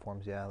platforms?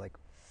 Platforms, yeah. Like,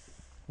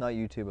 not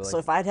YouTube, but, like... So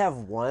if I'd have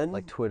one...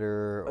 Like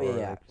Twitter or,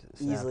 like,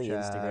 easily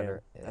Snapchat Instagram.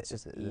 or, That's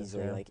just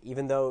easily, like,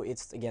 even though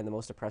it's, again, the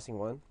most depressing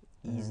one,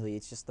 easily,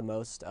 it's just the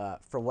most,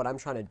 for what I'm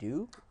trying to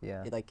do,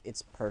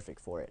 it's perfect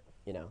for it,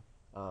 you know?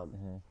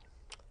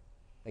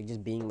 Like,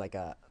 just being, like,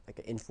 an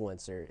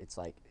influencer, it's,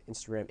 like,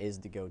 Instagram is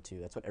the go-to.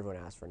 That's what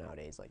everyone asks for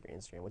nowadays, like, your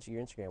Instagram. What's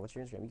your Instagram? What's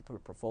your Instagram? You can put a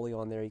portfolio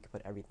on there. You can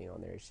put everything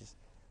on there. It's just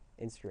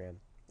Instagram.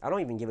 I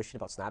don't even give a shit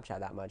about Snapchat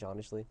that much,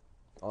 honestly.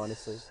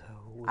 So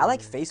I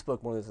like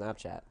Facebook more than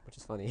Snapchat, which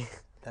is funny.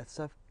 That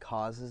stuff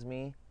causes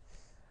me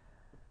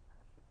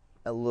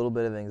a little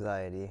bit of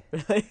anxiety.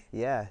 Really?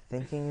 Yeah,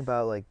 thinking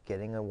about, like,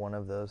 getting one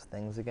of those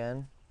things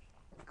again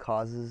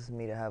causes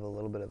me to have a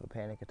little bit of a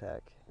panic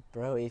attack.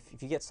 Bro,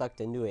 if you get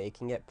sucked into it, it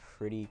can get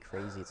pretty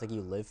crazy. It's like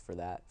you live for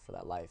that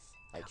life.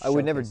 Like, I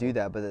would never do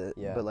that,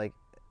 but like,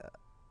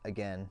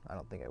 again, I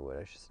don't think I would.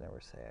 I should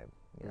never say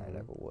I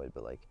never would.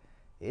 But, like,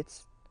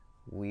 it's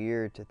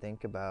weird to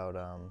think about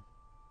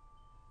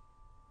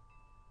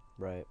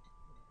right,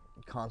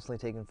 constantly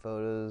taking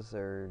photos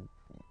or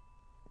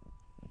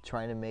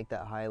trying to make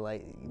that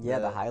highlight.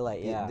 The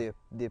highlight.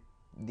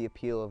 The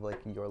appeal of, like,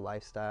 your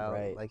lifestyle,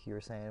 right, like you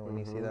were saying when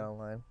you see that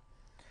online.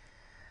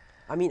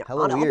 I mean,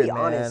 I'll be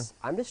honest.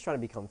 I'm just trying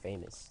to become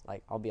famous.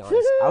 Like, I'll be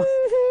honest. I'm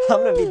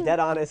gonna be dead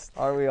honest.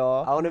 Are we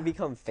all? I want to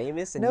become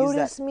famous and Notice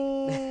use that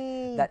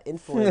me. that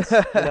influence.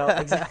 You know,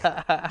 exactly.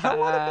 I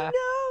want to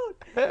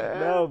be known.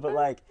 No, but,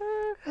 like,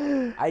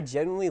 I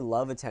genuinely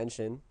love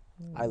attention.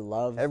 I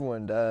love.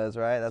 Everyone does,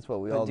 right? That's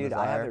what we all desire. Dude,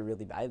 I have it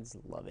really bad. I just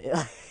love it.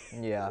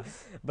 Yeah.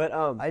 But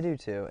I do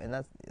too, and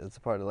that's a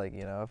part of, like,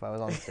 you know, if I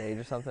was on stage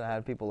or something, I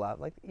had people laugh,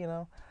 like, you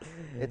know,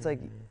 it's like,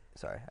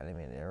 sorry, I didn't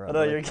mean to interrupt. Oh,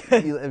 no, you're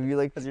good. If you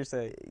like, as you're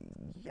saying,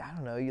 I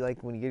don't know, you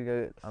like when you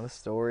get on a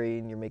story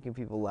and you're making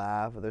people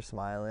laugh or they're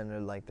smiling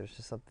or, like, there's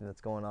just something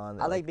that's going on.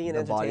 That, I like being an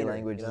entertainer. The body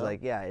language is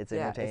like, it's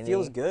entertaining. It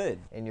feels good,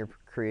 and you're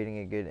creating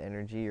a good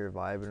energy or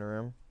vibe in a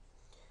room.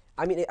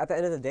 I mean, at the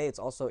end of the day, it's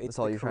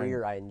the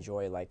career I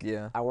enjoy. Like,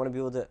 I want to be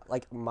able to,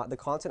 like, the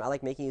content I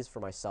like making is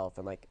for myself.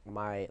 And, like,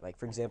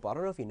 for example, I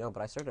don't know if you know,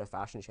 but I started a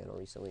fashion channel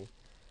recently.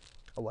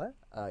 A what?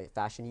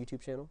 Fashion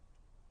YouTube channel.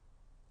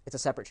 It's a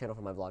separate channel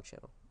from my vlog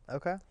channel.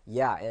 Okay.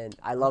 Yeah, and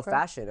I love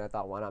fashion. I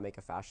thought, why not make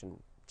a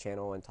fashion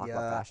channel and talk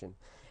about fashion?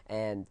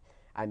 And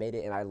I made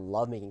it, and I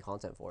love making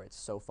content for it. It's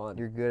so fun.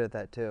 You're good at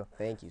that, too.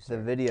 Thank you, sir.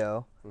 The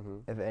video,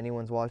 if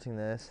anyone's watching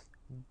this,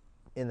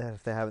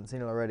 if they haven't seen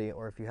it already,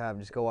 or if you have,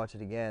 just go watch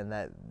it again.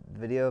 That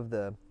video of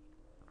the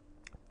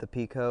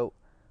pea coat.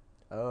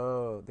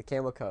 Oh, the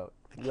camel coat.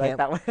 You like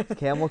that one?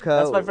 Camel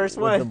coat. That's my first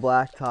one. With the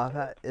black top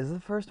hat. Is it the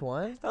first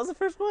one? That was the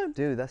first one.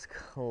 Dude, that's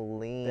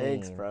clean.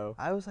 Thanks, bro.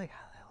 I was like,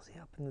 how the hell is he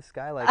up in the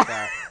sky like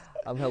that?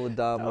 I'm hella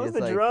dumb. That was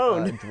the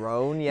drone.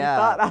 Drone, yeah.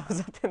 You thought I was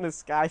up in the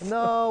sky.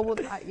 No, well,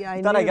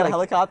 I thought I got a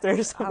helicopter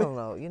or something. I don't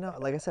know. You know,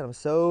 like I said, I'm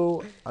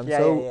so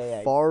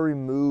far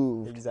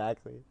removed.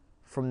 Exactly.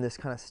 From this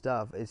kind of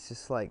stuff. It's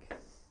just like,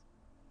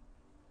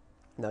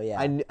 no, yeah.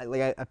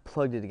 I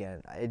plugged it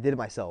again. I did it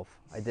myself.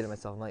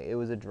 I'm like, it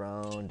was a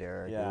drone,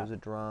 Derek. Yeah. It was a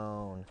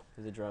drone. It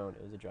was a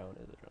drone.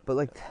 But,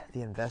 like,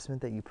 the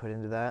investment that you put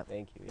into that.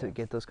 Thank you. To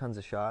get those kinds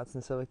of shots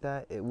and stuff like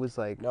that, it was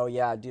like. No,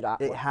 yeah, dude.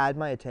 It had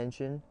my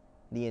attention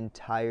the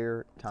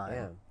entire time.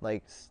 Damn.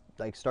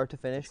 Like start to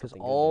finish, because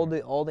all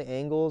the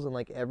angles and,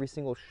 like, every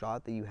single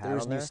shot that you had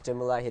there's new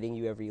stimuli hitting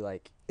you every,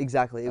 like.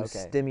 Exactly, it was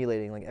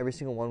stimulating. Like, every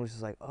single one was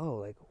just like, oh,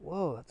 like,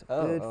 whoa, that's a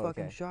good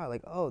fucking shot.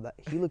 Like, oh, that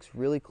he looks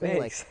really clean.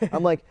 Like,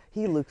 I'm like,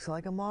 he looks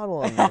like a model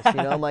on this.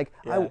 You know, I'm like,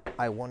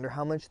 I wonder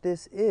how much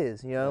this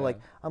is. You know,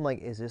 like, I'm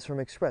like, is this from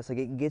Express? Like,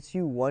 it gets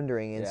you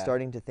wondering and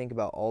starting to think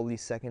about all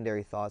these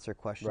secondary thoughts or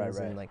questions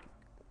and, like,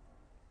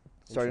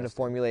 starting to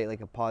formulate,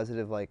 like, a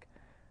positive, like,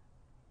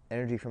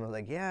 energy from it,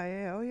 like,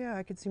 oh yeah,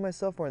 I could see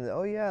myself wearing that.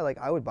 Oh yeah, like,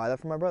 I would buy that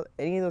for my brother.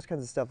 Any of those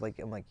kinds of stuff, like,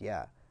 I'm like,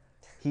 yeah,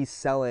 he's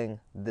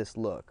selling this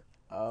look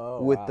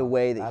with the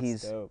way that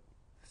he's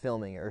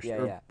filming or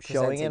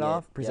showing it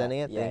off,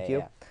 presenting it. Thank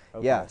you.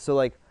 Okay. Yeah, so,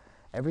 like,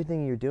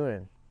 everything you're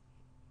doing,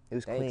 it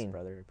was clean.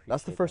 Brother.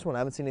 That's the first one. I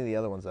haven't seen any of the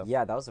other ones though.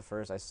 Yeah, that was the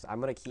first. I'm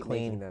gonna keep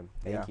making them.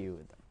 Thank you.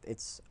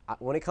 it's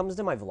when it comes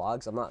to my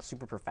vlogs, I'm not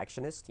super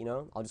perfectionist, you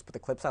know. I'll just put the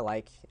clips I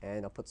like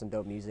and I'll put some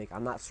dope music.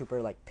 I'm not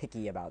super like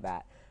picky about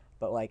that.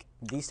 But like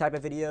these type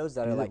of videos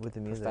that are like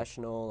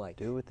professional, like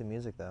do it with the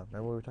music though.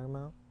 Remember what we were talking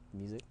about?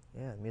 Music?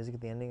 Yeah, music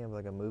at the ending of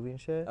like a movie and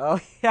shit. Oh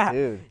yeah,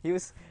 dude. We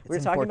were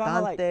talking about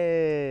how, like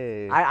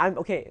I'm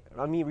okay.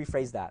 Let me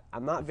rephrase that.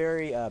 I'm not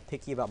very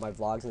picky about my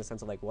vlogs in the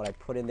sense of like what I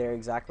put in there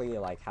exactly,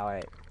 like how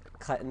I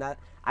cut in that.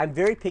 I'm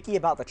very picky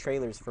about the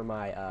trailers for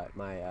my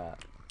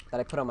that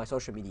I put on my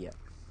social media.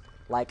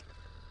 Like,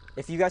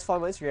 if you guys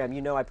follow my Instagram,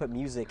 you know I put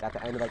music at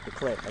the end of like the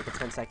clip, like the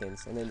 10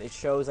 seconds, and then it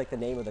shows like the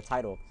name of the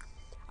title.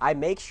 I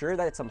make sure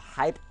that it's some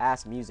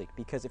hype-ass music,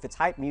 because if it's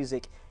hype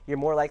music, you're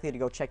more likely to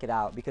go check it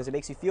out because it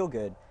makes you feel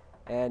good.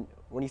 And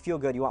when you feel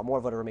good, you want more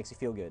of whatever makes you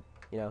feel good,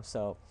 you know?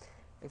 So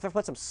if I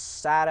put some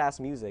sad-ass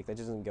music that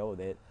doesn't go with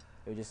it,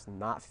 it would just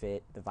not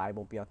fit, the vibe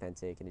won't be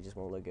authentic, and it just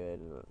won't look good,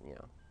 you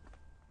know?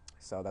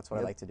 So that's what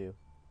I like to do.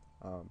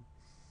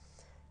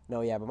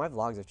 No, yeah, but my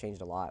vlogs have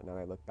changed a lot now that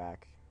I look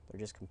back. They're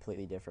just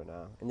completely different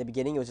now. In the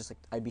beginning, it was just like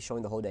I'd be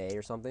showing the whole day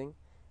or something.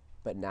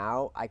 But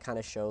now I kind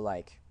of show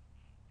like,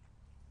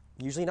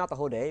 usually not the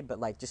whole day, but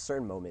like just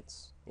certain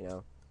moments, you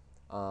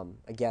know?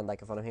 Again,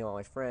 like if I'm hanging out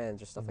with my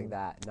friends or stuff like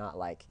that, not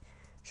like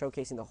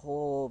showcasing the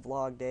whole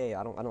vlog day.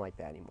 I don't like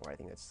that anymore. I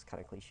think that's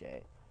kind of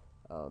cliche.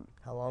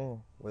 How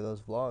long were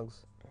those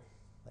vlogs?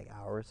 Like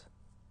hours?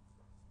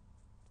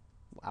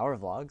 Hour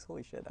vlogs?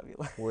 Holy shit, that'd be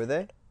like... Were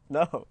they?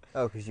 No.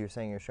 Oh, because you were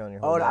saying you're showing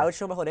your whole day. No, I would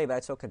show my whole day, but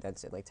I'd still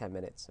condense it, like 10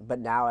 minutes. But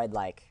now I'd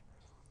like...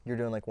 You're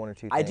doing like one or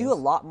two things? I do a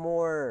lot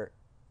more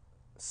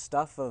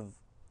stuff of...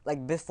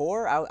 Like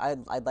before,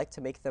 I'd like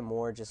to make them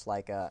more just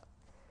like a...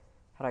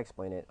 How do I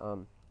explain it?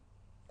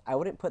 I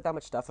wouldn't put that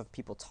much stuff of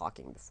people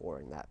talking before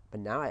and that. But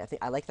now I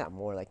think I like that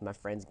more, like my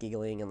friends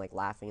giggling and like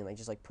laughing and like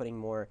just like putting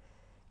more...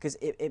 Because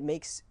it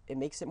makes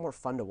it more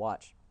fun to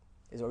watch.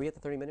 Are we at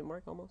the 30-minute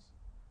mark almost?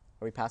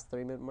 Are we past the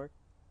 30-minute mark?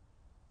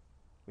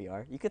 We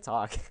are? You could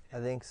talk. I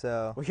think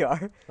so. We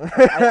are?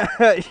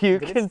 You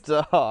can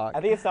talk.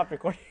 I think it stopped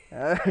recording.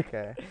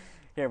 Okay.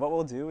 Here, what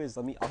we'll do is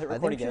I'll hit record again. I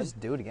think we should just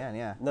do it again,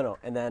 yeah. No,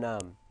 and then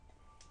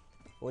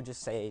we'll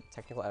just say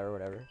technical error or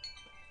whatever.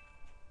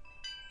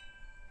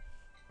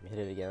 Hit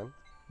it again.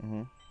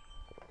 Mm-hmm.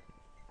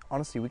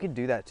 Honestly, we could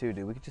do that too,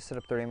 dude. We could just set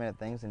up 30-minute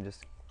things and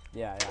just...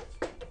 Yeah.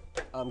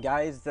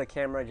 Guys, the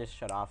camera just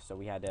shut off, so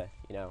we had to,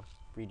 you know,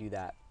 redo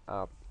that.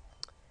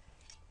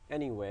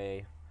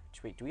 Anyway,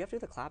 wait, do we have to do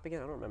the clap again?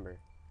 I don't remember.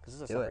 Because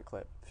this is a separate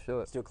clip. Sure.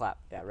 Let's do a clap.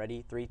 Yeah,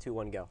 ready? 3, 2,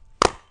 1, go.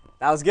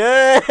 That was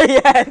good!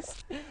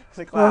 Yes! It's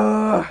a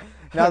clap.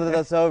 Now that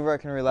that's over, I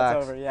can relax.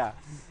 That's over, yeah.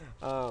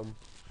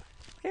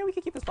 Okay, we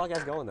can keep this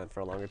podcast going then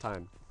for a longer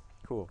time.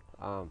 Cool.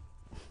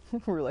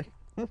 We're like...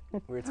 we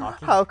were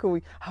talking. How can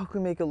we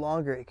make it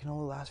longer? It can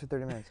only last for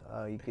 30 minutes.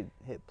 Oh, you could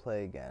hit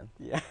play again.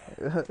 Yeah.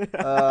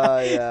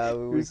 Yeah,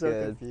 we were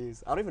so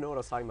confused. I don't even know what I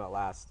was talking about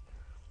last.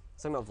 I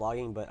was talking about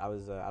vlogging, but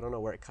I don't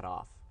know where it cut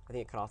off. I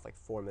think it cut off like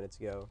 4 minutes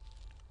ago.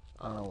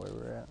 I don't know where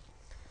we're at.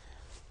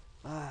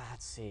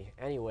 Let's see.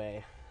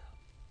 Anyway.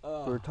 We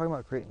were talking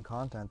about creating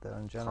content though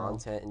in general.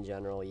 Content in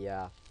general,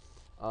 yeah.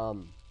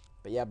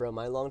 But yeah, bro,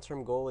 my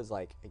long-term goal is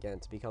like,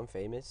 again, to become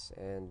famous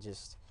and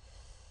just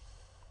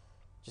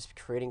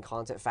creating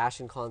content,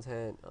 fashion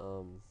content,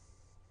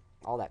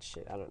 all that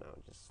shit. I don't know,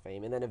 just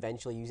fame. And then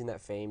eventually using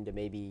that fame to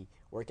maybe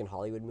work in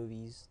Hollywood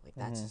movies. Like,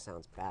 that just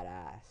sounds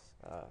badass.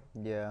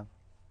 Yeah.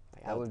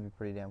 Like, that would be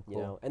pretty damn cool.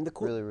 You know, and the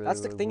cool, really, that's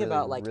the thing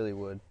about, like, really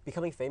would.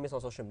 becoming famous on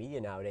social media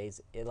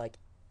nowadays.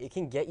 It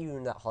can get you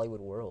in that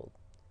Hollywood world.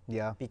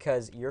 Yeah.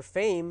 Because your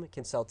fame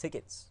can sell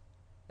tickets.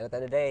 And at the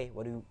end of the day,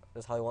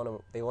 does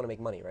Hollywood they want to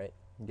make money, right?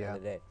 Yeah. At the end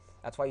of the day.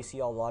 That's why you see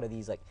a lot of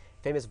these like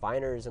famous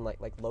Viners and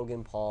like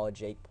Logan Paul,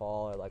 Jake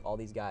Paul, or like all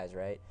these guys,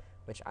 right?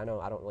 Which I know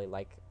I don't really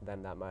like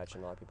them that much,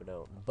 and a lot of people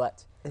don't.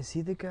 But is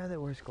he the guy that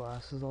wears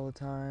glasses all the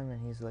time,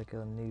 and he's like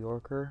a New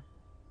Yorker?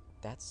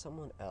 That's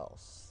someone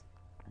else.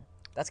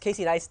 That's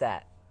Casey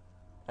Neistat.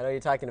 I know who you're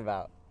talking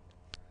about.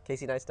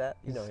 Casey Neistat,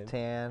 you know him.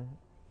 Tan.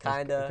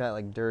 Kinda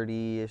like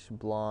dirty-ish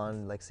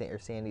blonde, like or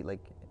sandy,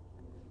 like.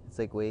 It's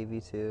like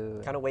wavy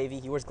too. Kind of wavy.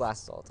 He wears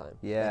glasses all the time.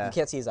 Yeah. Like,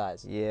 you can't see his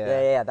eyes.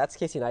 Yeah. That's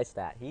Casey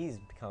Neistat. His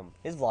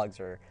vlogs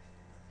are.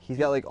 He's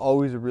got like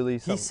always a really.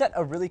 He set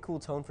a really cool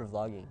tone for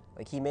vlogging.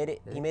 Like he made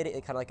it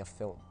kind of like a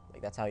film.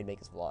 Like that's how he'd make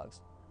his vlogs.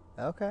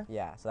 Okay.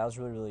 Yeah. So that was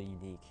really, really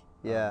unique.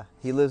 Yeah.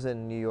 He lives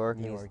in New York.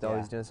 And he's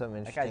always doing something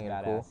interesting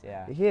and cool.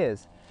 Yeah. He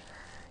is.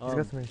 He's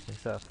got some interesting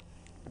stuff.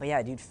 But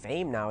yeah, dude,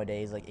 fame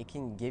nowadays, like, it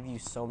can give you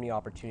so many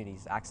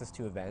opportunities. Access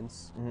to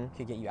events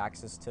could get you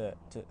access to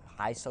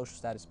high social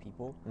status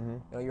people.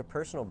 You know, your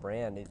personal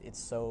brand,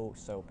 it's so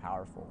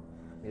powerful.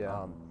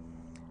 Yeah.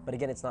 But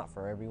again, it's not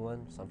for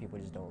everyone. Some people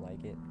just don't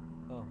like it.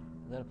 Oh,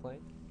 is that a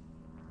plane?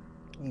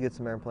 You get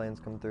some airplanes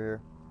coming through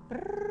here.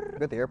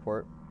 We're at the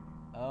airport.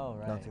 Oh,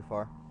 right. Not too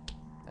far.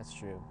 That's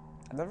true.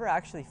 I've never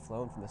actually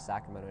flown from the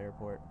Sacramento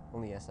airport,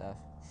 only SF.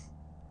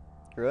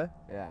 Really?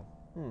 Yeah.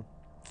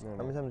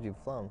 How many times have you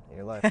flown in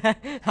your life?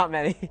 Not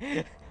many.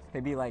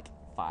 Maybe like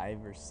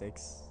 5 or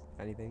 6, if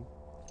anything.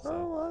 So.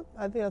 Oh, well,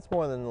 I think that's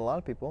more than a lot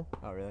of people.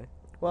 Oh, really?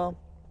 Well,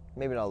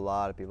 maybe not a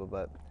lot of people,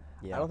 but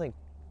I don't think.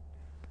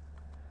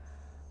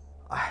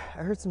 I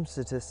heard some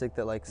statistic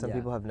that like some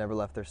people have never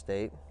left their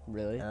state.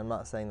 Really? And I'm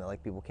not saying that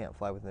like people can't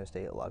fly within their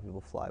state. A lot of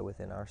people fly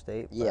within our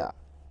state. Yeah.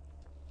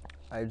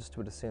 I just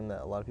would assume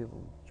that a lot of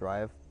people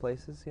drive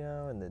places, you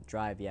know, and they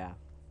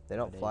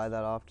don't fly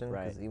that often.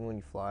 Because even when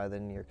you fly,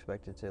 then you're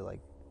expected to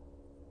like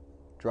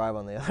drive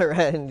on the other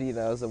end, you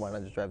know. So why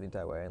not just drive the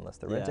entire way unless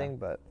they're renting?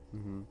 But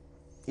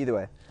either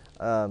way,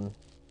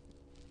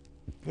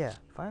 yeah,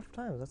 5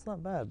 times. That's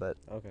not bad. But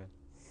okay.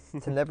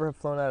 To never have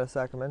flown out of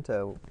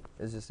Sacramento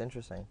is just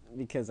interesting.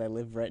 Because I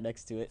live right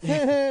next to it.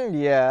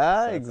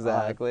 Yeah, so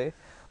exactly. Odd.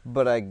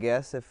 But I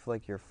guess if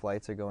like your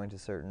flights are going to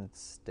certain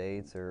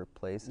states or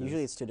places.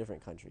 Usually it's 2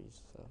 different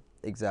countries. So.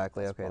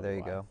 Exactly. Okay, there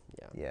you go.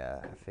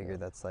 Yeah, I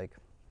figured that's like.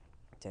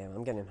 Damn,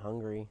 I'm getting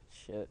hungry.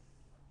 Shit.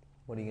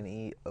 What are you gonna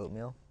eat?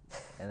 Oatmeal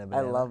and a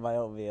banana? I love my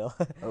oatmeal.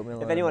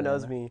 Oatmeal. If anyone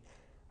knows me,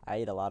 I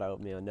eat a lot of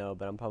oatmeal. No,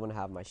 but I'm probably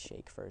gonna have my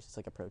shake first. It's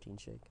like a protein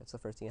shake. That's the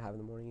first thing I have in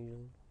the morning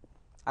usually.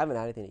 I haven't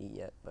had anything to eat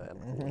yet, but I'm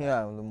cool.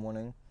 Yeah, in the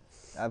morning.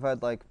 I've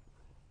had like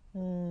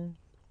maybe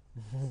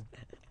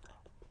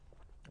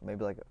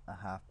like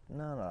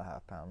not a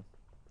half pound,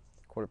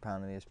 quarter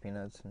pound of these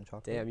peanuts and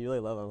chocolate. Damn, you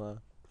really love them,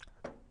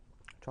 huh?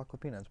 Chocolate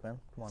peanuts, man.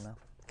 Come on now.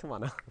 Come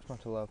on now. It's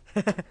not to love.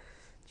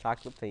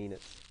 Chocolate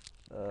peanuts.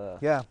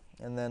 Yeah,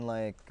 and then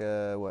like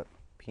what?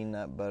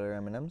 Peanut butter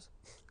M&Ms.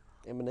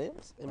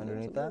 M&Ms?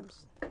 Underneath that.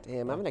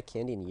 Damn, I haven't had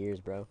candy in years,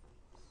 bro.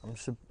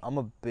 I'm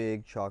a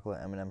big chocolate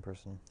M&M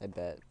person. I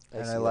bet.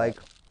 And I like.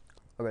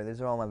 Okay,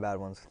 these are all my bad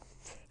ones.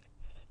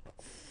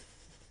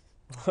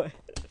 What?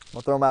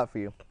 I'll throw them out for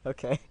you.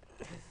 Okay.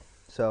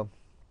 So,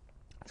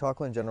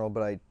 chocolate in general,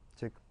 but I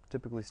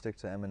typically stick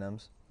to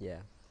M&Ms. Yeah.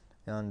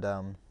 And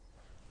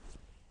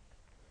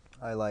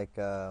I like.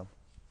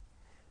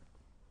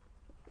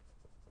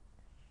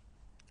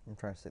 I'm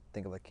trying to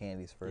think of like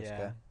candies first.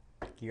 Yeah.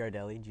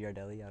 Ghirardelli.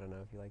 I don't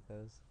know if you like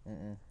those.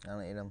 I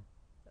don't eat them.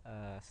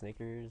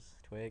 Snickers,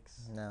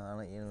 Twix. No, I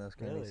don't eat any of those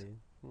candies.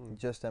 Really?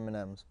 Just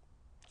M&Ms.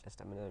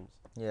 Just M&Ms.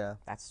 Yeah.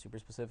 That's super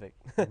specific.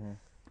 That's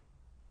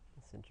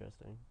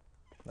interesting.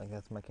 Like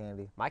that's my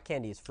candy. My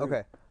candy is fruit.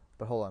 Okay,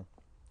 but hold on.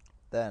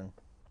 Then,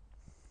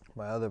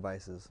 my other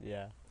vices.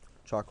 Yeah.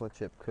 Chocolate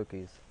chip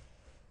cookies.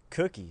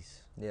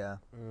 Cookies. Yeah.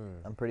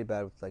 I'm pretty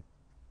bad with like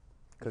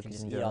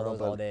cookies in eat general. All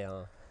those all day,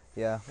 huh?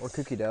 Yeah, or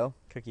cookie dough.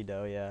 Cookie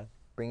dough, yeah.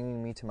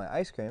 Bringing me to my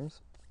ice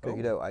creams.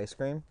 Cookie dough ice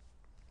cream.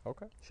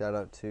 Okay. Shout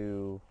out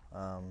to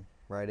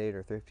Rite Aid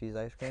or Thrifty's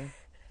ice cream.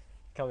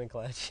 Coming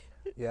clutch.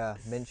 Yeah,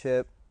 mint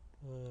chip,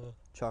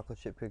 chocolate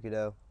chip cookie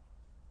dough,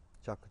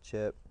 chocolate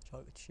chip,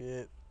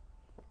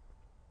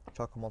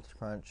 chocolate multi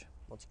crunch.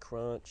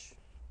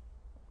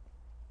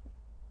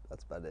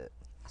 That's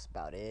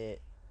about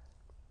it.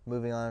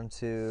 Moving on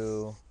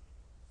to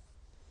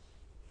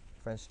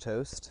French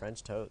toast.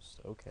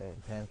 Okay.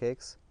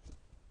 Pancakes.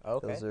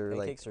 Okay. Those are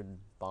Pancakes are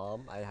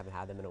bomb. I haven't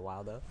had them in a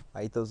while though.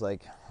 I eat those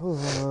like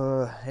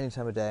any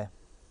time of day.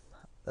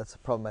 That's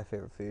probably my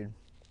favorite food.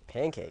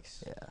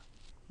 Pancakes. Yeah.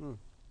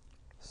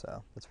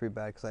 So that's pretty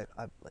bad because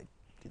I like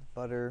do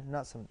butter,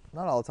 not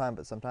all the time,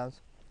 but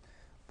sometimes.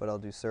 But I'll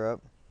do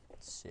syrup.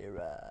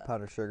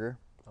 Powdered sugar.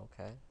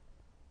 Okay.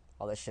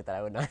 All that shit that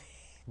I would not.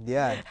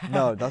 Yeah.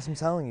 No, that's what I'm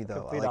telling you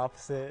though. Complete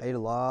opposite. I ate a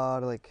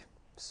lot of like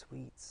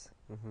sweets.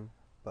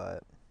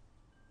 But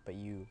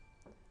you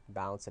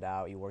balance it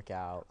out. You work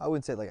out. I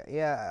wouldn't say like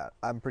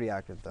I'm pretty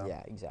active though.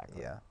 Yeah,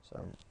 exactly. Yeah.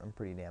 So I'm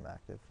pretty damn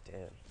active.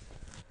 Damn.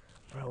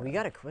 Bro,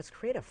 let's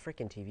create a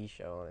freaking TV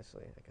show,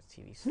 honestly, like a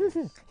TV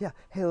series. Yeah.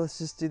 Hey, let's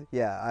just do.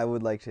 Yeah, I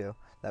would like to.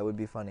 That would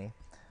be funny.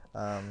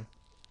 A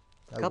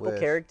couple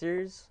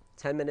characters,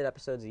 10-minute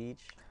episodes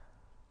each.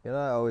 You know,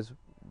 I always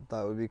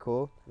thought would be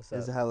cool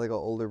is to have like an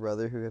older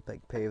brother who could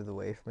like pave the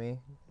way for me.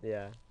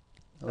 Yeah.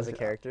 As a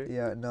character.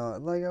 Yeah. No,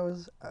 like I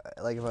was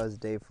like if I was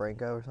Dave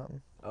Franco or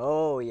something.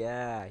 Oh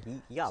yeah,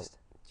 he got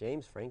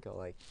James Franco.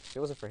 Like if it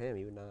wasn't for him,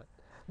 he would not.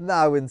 No,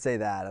 I wouldn't say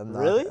that.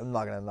 Really? I'm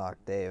not gonna knock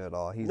Dave at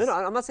all. No,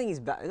 I'm not saying he's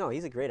bad. No,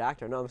 he's a great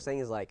actor. No, I'm saying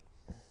is like,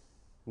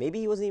 maybe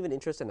he wasn't even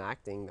interested in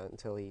acting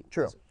until he.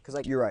 True. Because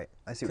like you're right.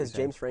 I see. Because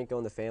James Franco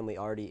in The Family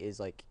already is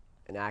like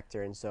an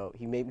actor, and so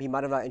he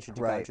might have not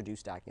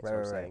introduced acting. That's what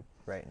I'm saying.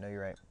 Right. No,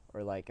 you're right.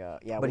 Or like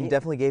yeah. But he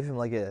definitely gave him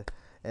like a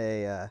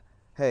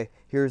hey,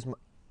 here's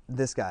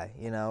this guy,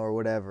 you know, or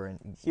whatever,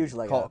 and huge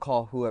leg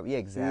call whoever. Yeah,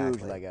 exactly.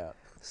 Huge leg up.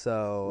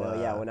 So.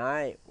 No, yeah.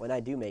 When I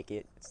do make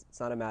it, it's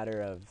not a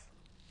matter of,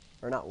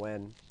 or not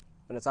when.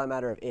 But it's not a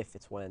matter of if,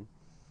 it's when.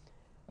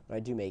 But I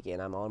do make it,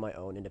 and I'm on my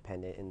own,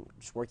 independent, and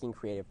just working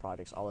creative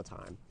projects all the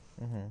time.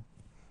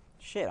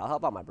 Shit, I'll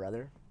help out my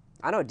brother.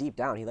 I know deep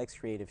down he likes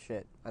creative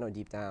shit. I know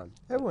deep down.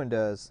 Everyone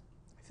does.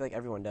 I feel like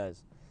everyone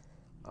does.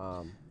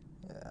 Yeah.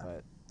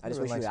 But I just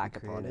wish you would act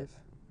upon it.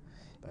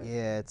 But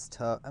yeah, it's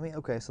tough. I mean,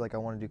 okay, so like I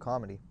want to do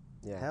comedy.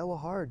 Yeah. Hella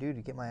hard, dude,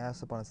 to get my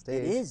ass up on a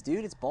stage. It is,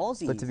 dude. It's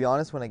ballsy. But to be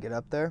honest, when I get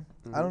up there,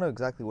 I don't know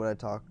exactly what I'd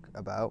talk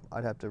about.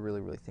 I'd have to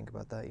really, really think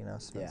about that, you know,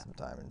 spend some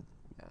time. And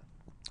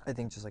I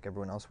think just like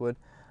everyone else would.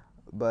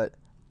 But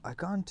I've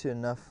gone to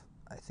enough,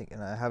 I think,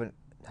 and I haven't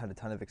had a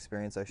ton of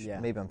experience.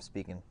 Maybe I'm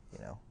speaking, you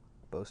know,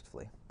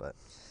 boastfully, but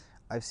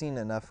I've seen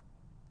enough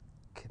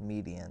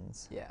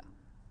comedians. Yeah.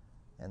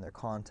 And their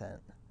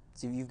content.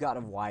 So you've got a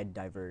wide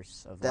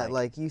diverse of that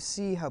like you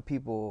see how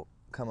people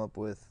come up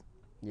with.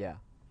 Yeah.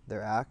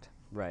 Their act.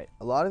 Right.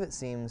 A lot of it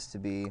seems to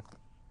be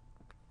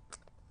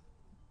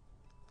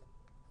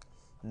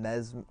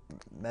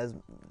memorized.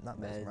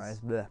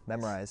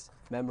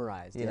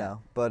 Memorized. You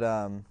know, but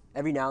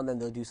every now and then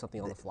they'll do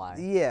something on the fly.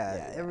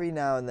 Yeah, every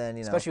now and then,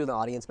 you know. Especially with an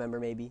audience member,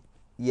 maybe.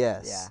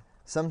 Yes. Yeah.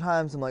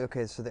 Sometimes I'm like,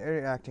 okay, so they're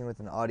interacting with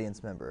an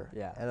audience member.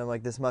 Yeah. And I'm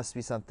like, this must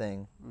be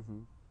something,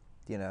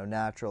 you know,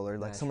 natural, or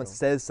like someone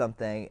says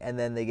something and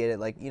then they get it,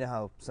 like, you know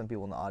how some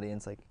people in the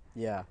audience like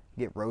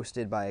get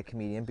roasted by a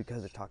comedian because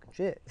they're talking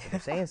shit, they're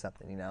saying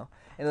something, you know,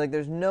 and like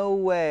there's no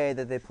way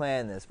that they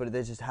planned this, but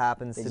it just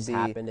happens to be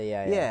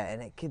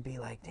and it could be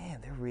like,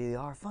 damn, they really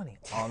are funny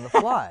on the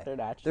fly.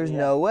 There's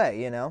no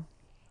way, you know.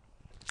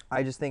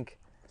 I just think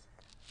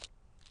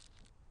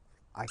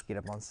I could get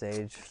up on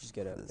stage, just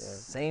get up,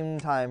 same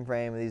time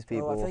frame of these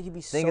people. I feel like you'd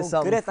be think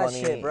so good at that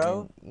funny shit,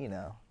 bro. And, you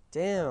know,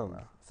 damn, I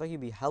feel like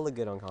you'd be hella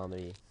good on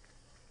comedy.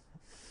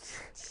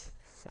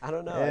 I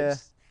don't know. Yeah.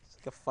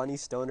 Like a funny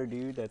stoner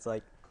dude that's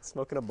like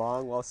smoking a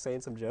bong while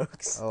saying some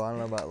jokes. Oh, I don't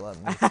know about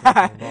letting me smoke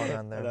a bong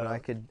on there, but I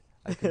could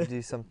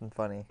do something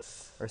funny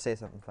or say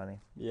something funny.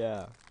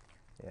 Yeah.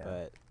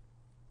 But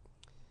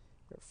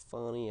you're a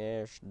funny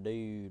ass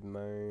dude,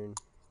 man.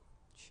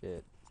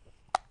 Shit.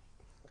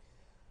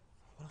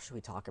 What else should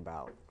we talk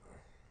about?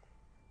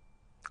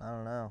 I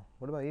don't know.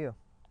 What about you?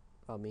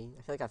 About me?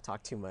 I feel like I've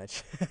talked too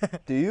much.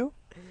 Do you?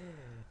 I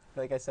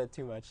feel like I said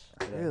too much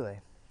today. Really?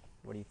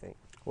 What do you think?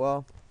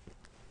 Well,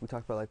 we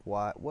talked about like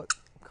what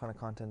kind of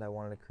content I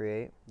wanted to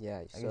create. Yeah.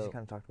 I guess you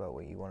kind of talked about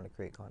what you wanted to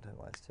create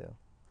content-wise too.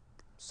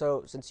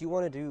 So since you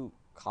want to do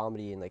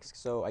comedy and like,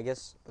 so I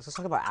guess let's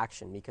talk about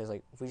action, because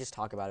like if we just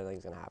talk about it,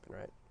 nothing's gonna happen,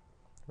 right?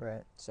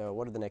 Right. So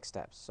what are the next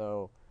steps?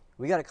 So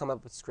we got to come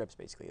up with scripts,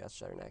 basically.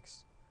 That's our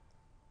next.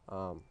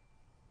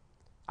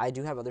 I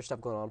do have other stuff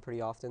going on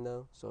pretty often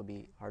though, so it'll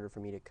be harder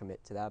for me to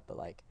commit to that. But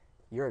like,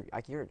 you're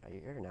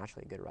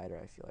naturally a good writer,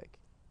 I feel like.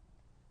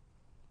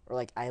 Or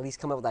like, I at least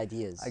come up with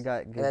ideas. I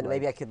got good. And then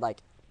maybe I could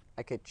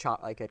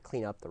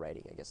clean up the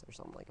writing, I guess, or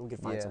something. Like we could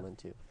find someone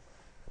too.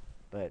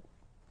 But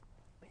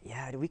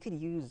yeah, we could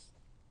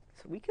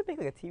make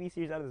like a TV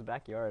series out of this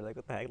backyard. Like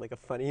what the heck? Like a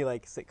funny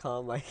like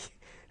sitcom like.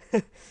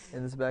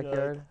 In this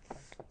backyard. Like,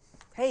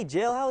 hey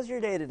Jill, how was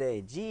your day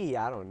today? Gee,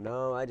 I don't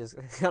know. I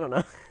don't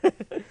know.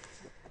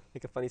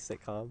 Like a funny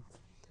sitcom.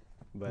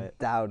 But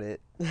doubt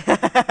it.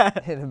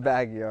 In a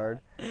backyard.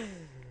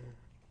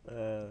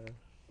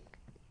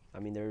 I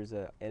mean, there's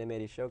an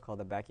animated show called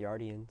The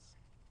Backyardians.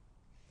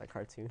 That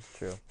cartoon.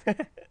 True.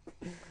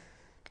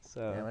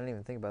 So. Yeah, I didn't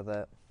even think about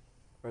that.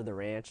 Or The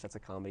Ranch. That's a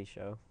comedy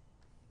show.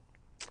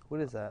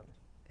 What is that?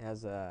 It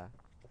has a.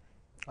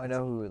 I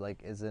know who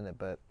like is in it,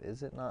 but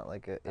is it not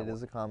like a? It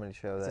is a comedy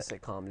show. It's a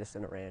sitcom, just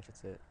in a ranch.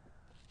 That's it.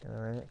 In a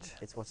ranch.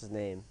 It's what's his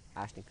name?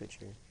 Ashton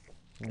Kutcher.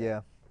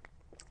 Yeah.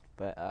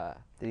 But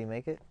did he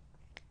make it?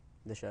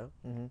 The show?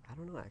 Mm-hmm. I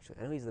don't know actually.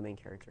 I know he's the main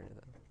character in it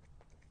though.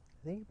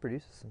 I think he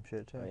produces some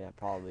shit too. Oh yeah,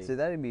 probably. So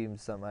that'd be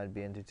something I'd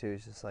be into too.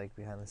 It's just like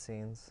behind the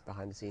scenes.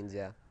 Behind the scenes,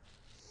 yeah.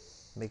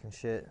 Making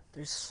shit.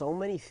 There's so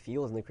many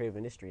fields in the creative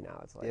industry now.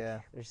 It's like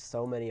there's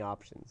so many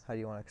options. How do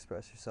you want to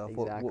express yourself?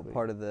 Exactly. What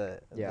part of the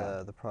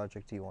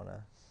project do you want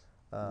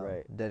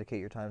to dedicate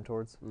your time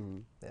towards? Mm-hmm.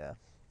 Yeah.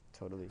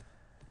 Totally.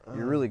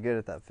 You're really good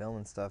at that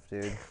filming stuff,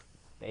 dude.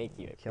 Thank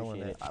you.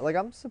 Killing it. Like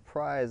I'm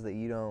surprised that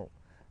you don't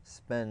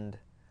spend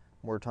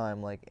more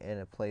time like in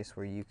a place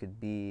where you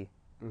could be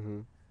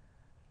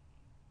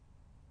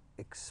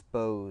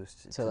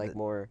exposed to like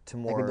more.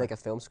 Like maybe like a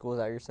film school, is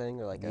that what you're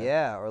saying, or like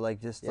or like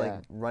just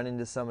like run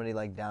into somebody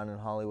like down in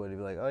Hollywood and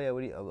be like, oh yeah,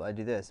 what do you? Oh, I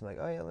do this. I'm like,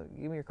 oh yeah,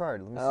 give me your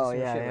card. Let me see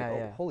some shit. Like,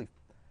 oh, holy.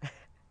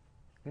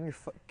 Give me your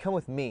come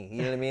with me. You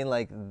know what I mean?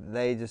 Like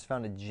they just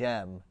found a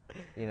gem.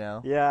 You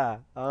know? Yeah.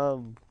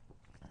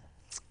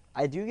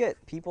 I do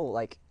get people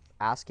like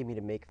asking me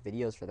to make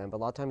videos for them, but a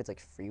lot of time it's like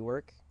free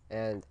work,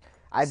 and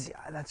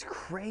that's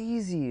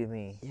crazy to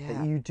me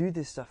that you do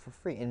this stuff for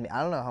free, and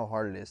I don't know how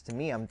hard it is. To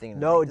me, I'm thinking,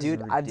 no, like,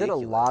 dude, I've done a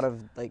lot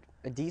of like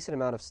a decent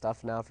amount of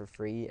stuff now for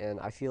free, and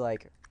I feel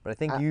like. But I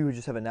think you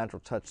just have a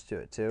natural touch to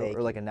it too,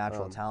 or like a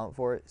natural talent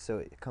for it.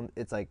 So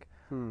it's like,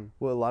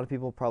 well, a lot of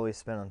people probably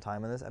spend on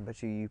time on this. I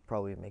bet you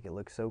probably make it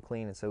look so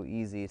clean and so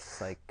easy.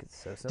 It's like it's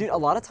so simple. Dude, a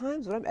lot of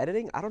times when I'm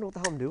editing, I don't know what the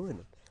hell I'm doing.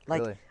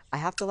 Like really? I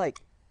have to like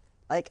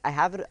I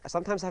have it.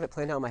 Sometimes I have it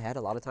planned out in my head.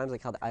 A lot of times,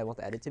 like how I want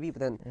the edit to be, but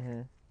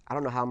then. I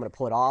don't know how I'm gonna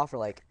pull it off, or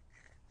like,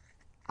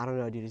 I don't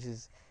know, dude. It's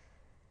just,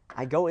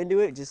 I go into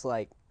it just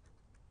like,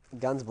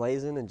 guns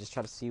blazing, and just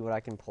try to see what I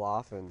can pull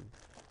off, and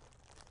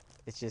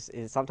it's just,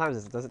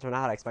 sometimes it doesn't turn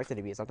out how I expect it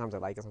to be. Sometimes I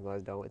like it,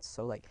 sometimes I don't. It's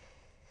so like,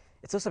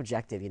 it's so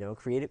subjective, you know.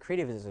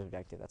 Creative is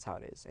subjective. That's how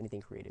it is.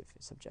 Anything creative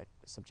is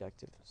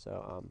subjective.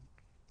 So,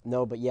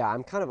 no, but yeah,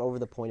 I'm kind of over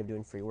the point of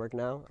doing free work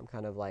now. I'm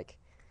kind of like,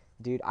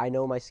 dude, I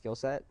know my skill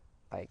set.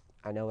 Like,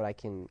 I know what I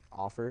can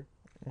offer.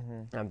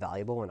 I'm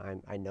valuable,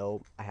 and I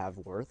know I have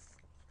worth,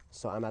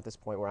 So I'm at this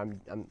point where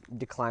I'm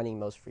declining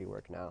most free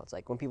work now. It's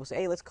like when people say,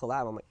 hey, let's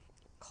collab, I'm like,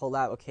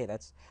 collab, okay, there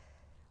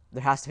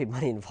has to be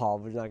money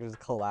involved. We're not going to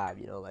collab,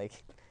 you know,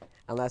 like,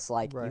 unless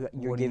like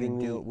you're giving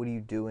me. What are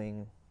you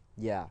doing?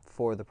 Yeah.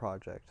 For the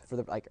project.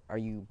 Like, are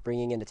you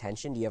bringing in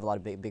attention? Do you have a lot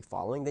of big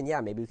following? Then yeah,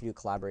 maybe we could do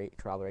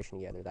collaboration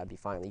together. That'd be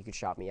fine. Like, you could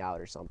shop me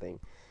out or something.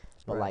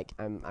 But like,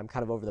 I'm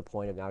kind of over the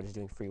point of now just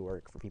doing free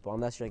work for people.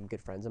 Unless you're like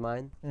good friends of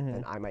mine,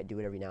 and I might do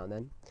it every now and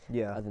then.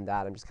 Yeah. Other than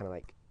that, I'm just kind of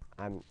like,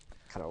 I'm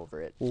kind of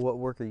over it. Well, what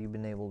work are you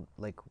doing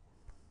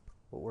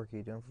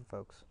for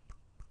folks?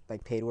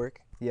 Like paid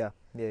work? Yeah.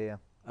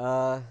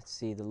 Let's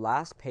see. The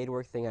last paid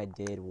work thing I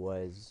did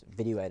was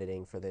video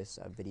editing for this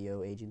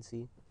video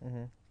agency.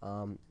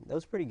 That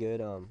was pretty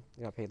good. I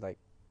got paid like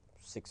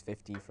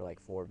 $650 for like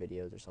 4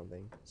 videos or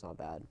something. It's not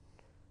bad.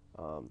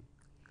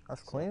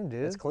 That's clean,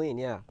 dude. It's clean,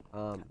 yeah.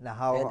 Now,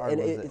 how hard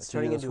was it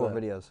to do those 4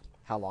 videos?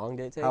 How long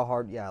did it take? How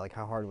hard? Yeah, like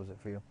how hard was it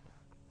for you?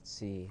 Let's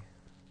see.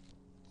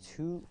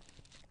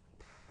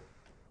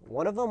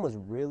 One of them was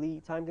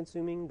really time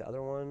consuming. The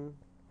other one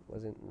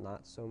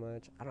not so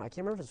much. I can't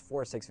remember if it's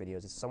 4 or 6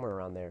 videos. It's somewhere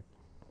around there.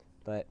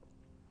 But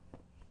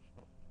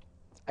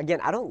again,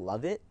 I don't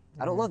love it.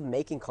 I don't love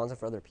making content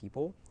for other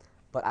people,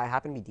 but I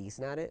happen to be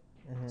decent at it.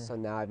 So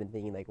now I've been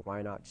thinking like,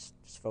 why not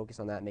just focus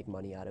on that and make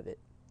money out of it,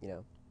 you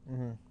know?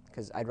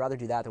 Because I'd rather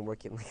do that than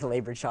work in like a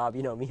labor job.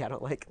 You know me, I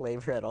don't like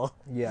labor at all.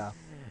 Yeah.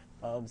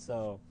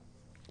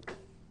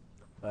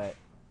 But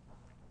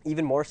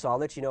even more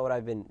solid, you know what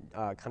I've been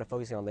kind of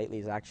focusing on lately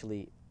is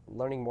actually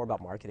learning more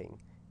about marketing,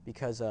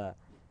 because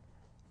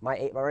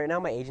right now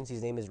my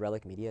agency's name is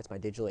Relic Media. It's my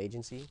digital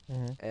agency,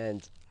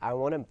 and I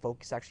want to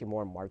focus actually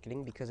more on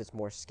marketing because it's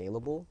more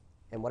scalable.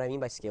 And what I mean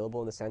by scalable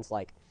in the sense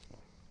like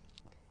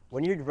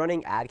when you're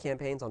running ad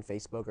campaigns on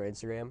Facebook or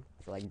Instagram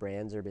for like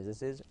brands or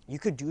businesses, you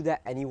could do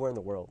that anywhere in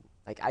the world.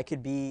 Like I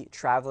could be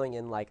traveling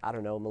in like, I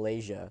don't know,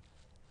 Malaysia,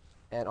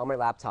 and on my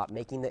laptop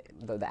making the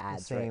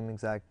ads. The same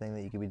exact thing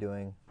that you could be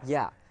doing.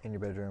 Yeah. In your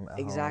bedroom. At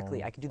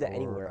exactly. Home, I could do that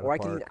anywhere, or I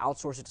could even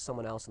outsource it to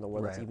someone else in the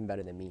world that's even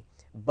better than me.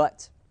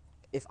 But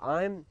if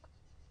I'm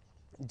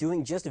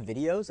doing just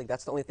videos, like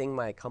that's the only thing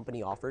my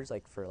company offers,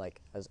 like for like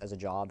as a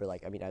job or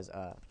like as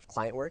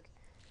client work,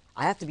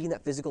 I have to be in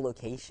that physical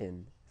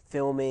location,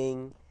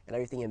 filming and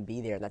everything, and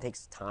be there, and that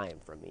takes time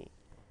from me.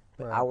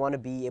 But I want to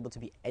be able to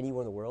be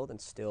anywhere in the world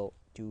and still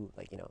do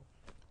like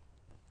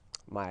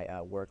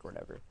my work or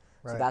whatever.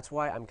 So that's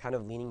why I'm kind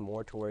of leaning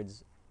more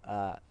towards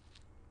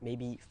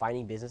maybe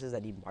finding businesses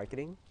that need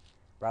marketing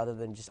rather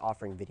than just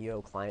offering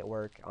video, client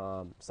work,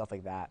 stuff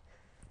like that.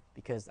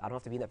 Because I don't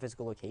have to be in that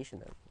physical location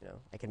then, you know.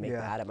 I can make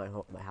that at my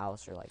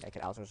house, or like I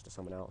can outsource it to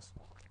someone else.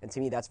 And to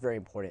me, that's very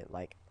important.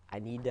 Like I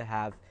need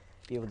to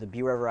be able to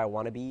be wherever I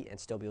want to be and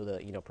still be able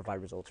to,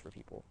 provide results for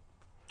people.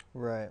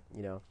 Right.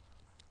 You know.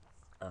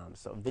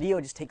 So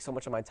video just takes so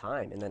much of my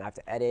time, and then I have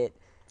to edit,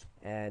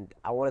 and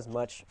I want as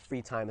much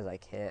free time as I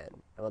can.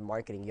 And with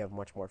marketing, you have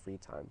much more free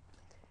time.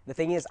 The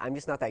thing is, I'm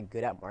just not that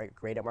great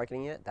at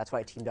marketing yet. That's why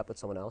I teamed up with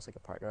someone else, like a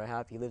partner I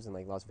have. He lives in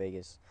like Las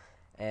Vegas,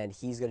 and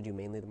he's gonna do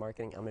mainly the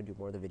marketing. I'm gonna do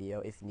more of the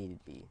video if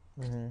needed be,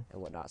 and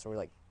whatnot. So we're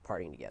like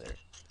partying together.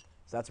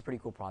 So that's a pretty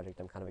cool project.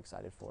 I'm kind of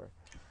excited for.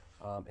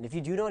 And if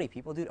you do know any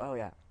people, dude,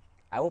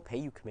 I will pay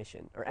you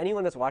commission. Or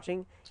anyone that's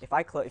watching,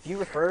 if you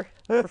refer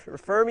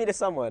me to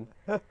someone.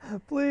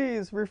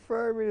 Please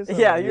refer me to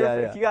someone. Yeah,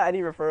 if you got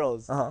any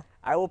referrals,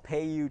 I will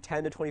pay you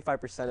 10 to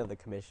 25% of the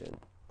commission.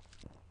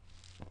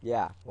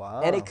 Yeah.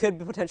 Wow. And it could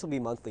potentially be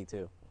monthly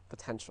too.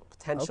 Potentially.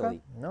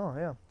 Okay. No,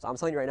 yeah. So I'm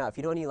telling you right now, if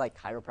you know any like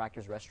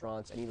chiropractors,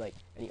 restaurants, any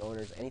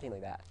owners, anything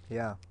like that.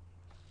 Yeah.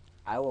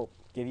 I will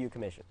give you a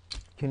commission.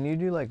 Can you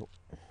do like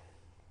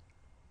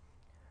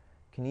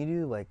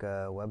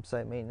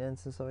website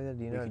maintenance and stuff like that?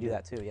 Do you know? We can do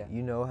that too. Yeah.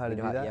 You know how to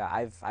do that? Yeah,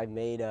 I've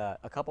made a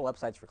couple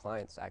websites for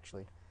clients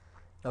actually.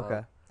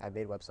 Okay. I've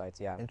made websites.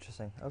 Yeah.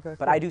 Interesting. Okay.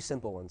 But cool. I do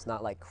simple ones,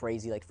 not like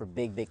crazy, like for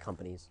big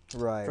companies.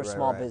 Right. For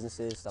small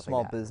businesses, stuff like that.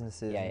 Small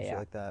businesses and shit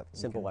like that.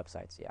 Simple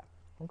websites. Yeah.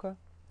 Okay.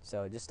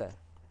 So just if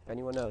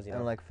anyone knows,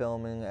 And like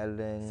filming,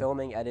 editing.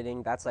 Filming,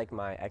 editing. That's like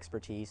my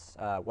expertise.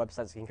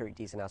 Websites, can create a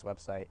decent ass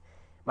website.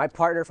 My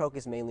partner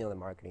focused mainly on the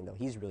marketing though.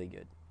 He's really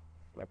good.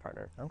 My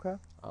partner. Okay.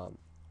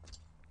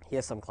 He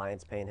has some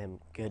clients paying him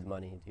good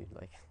money, dude.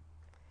 Like,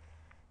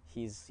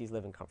 he's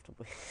living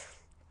comfortably.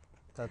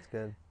 That's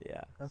good.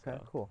 Yeah. Okay.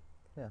 So Cool.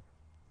 Yeah.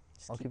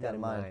 I'll keep that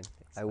in mind.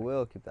 I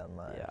will keep that in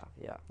mind.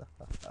 Yeah.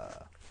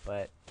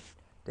 But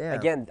damn.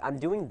 Again, I'm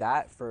doing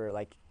that for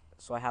like,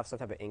 so I have some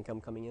type of income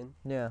coming in.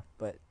 Yeah.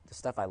 But the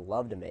stuff I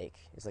love to make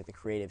is like the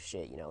creative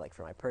shit, like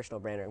for my personal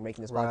brand, or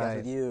making this podcast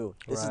with you.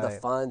 This is the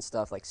fun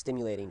stuff, like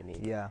stimulating to me.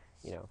 Yeah.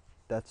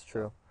 That's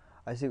true.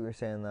 I see what you're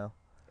saying though.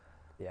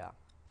 Yeah.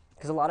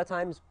 Because a lot of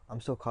times I'm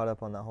still caught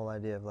up on that whole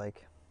idea of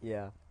like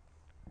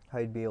how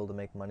you'd be able to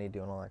make money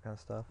doing all that kind of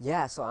stuff.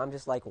 Yeah, so I'm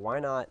just like, why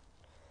not?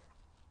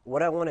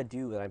 What I want to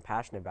do that I'm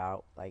passionate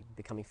about, like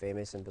becoming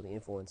famous and building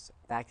influence,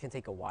 that can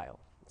take a while.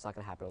 It's not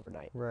going to happen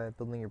overnight. Right,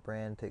 building your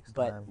brand takes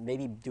time. But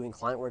maybe doing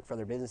client work for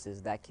other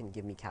businesses, that can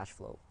give me cash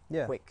flow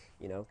quick,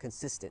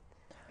 consistent.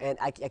 And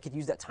I could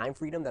use that time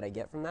freedom that I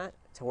get from that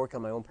to work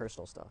on my own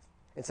personal stuff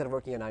instead of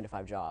working a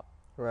 9-to-5 job.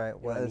 Right.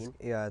 Well, I mean?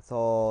 Yeah, it's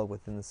all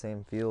within the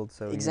same field.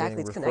 So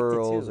exactly, you're it's getting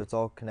referrals. Connected too. It's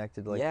all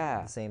connected, like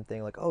the same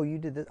thing. Like, oh, you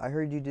did this. I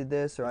heard you did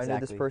this, or exactly. I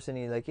knew this person.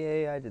 And you're like,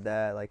 yeah, I did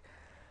that. Like,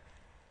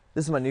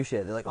 this is my new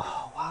shit. They're like,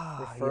 oh,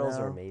 wow. Referrals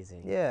are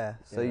amazing. Yeah.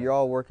 So you're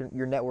all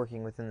you're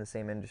networking within the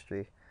same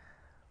industry,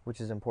 which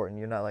is important.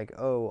 You're not like,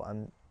 oh,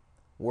 I'm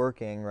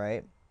working,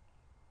 right?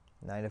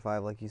 9 to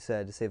 5, like you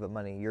said, to save up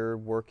money. You're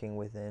working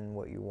within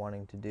what you're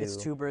wanting to do. It's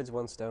 2 birds,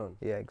 1 stone.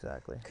 Yeah,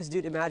 exactly. Because,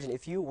 dude, imagine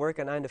if you work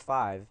a 9 to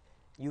 5,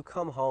 you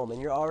come home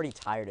and you're already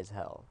tired as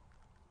hell.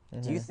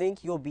 Mm-hmm. Do you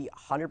think you'll be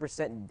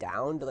 100%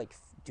 down to like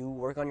do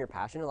work on your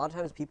passion? A lot of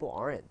times people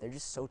aren't. They're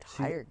just so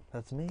tired.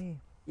 That's me.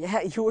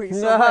 Yeah, you work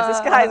so much. This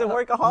guy's a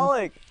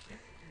workaholic.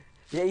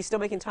 Yeah, he's still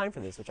making time for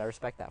this, which I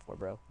respect that for,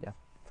 bro. Yeah.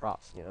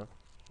 Props, you know?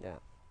 Yeah.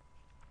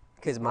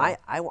 Because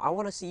I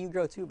want to see you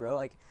grow too, bro.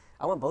 Like,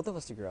 I want both of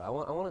us to grow. I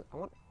want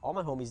all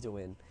my homies to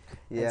win.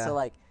 Yeah. And so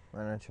like, I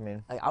know what you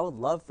mean. Like, I would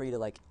love for you to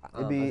like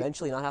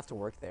eventually not have to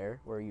work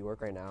there where you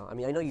work right now. I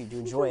mean, I know you do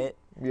enjoy it.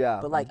 Yeah.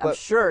 But like, I'm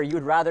sure you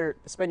would rather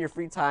spend your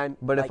free time.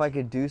 But like, if I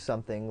could do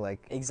something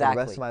like the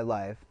rest of my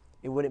life,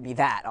 it wouldn't be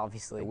that,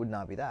 obviously. It would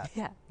not be that.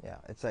 Yeah. Yeah.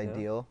 It's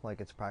ideal.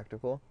 Like, it's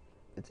practical.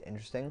 It's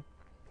interesting.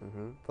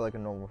 For like a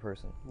normal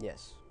person.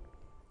 Yes.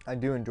 I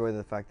do enjoy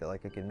the fact that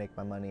like I can make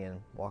my money and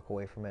walk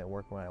away from it and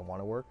work when I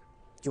want to work.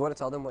 Do you want to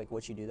tell them like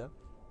what you do though,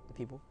 the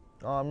people?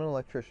 Oh, I'm an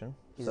electrician.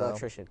 He's an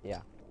electrician,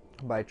 yeah.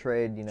 By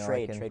trade, you know,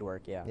 trade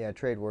work, yeah. Yeah,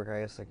 trade work. I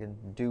guess I can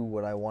do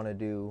what I want to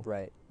do,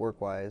 right,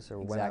 work-wise, or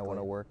when I want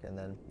to work, and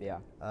then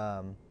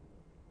I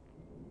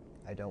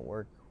don't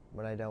work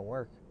when I don't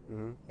work,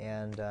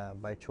 and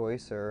by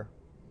choice or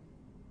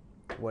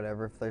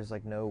whatever. If there's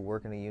like no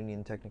work in a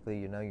union, technically,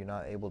 you know, you're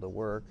not able to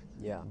work.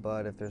 Yeah.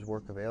 But if there's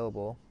work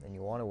available and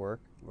you want to work,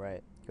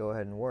 right, go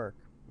ahead and work,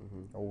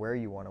 or where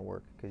you want to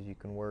work, because you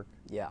can work.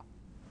 Yeah.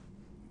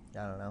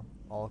 I don't know,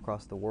 all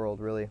across the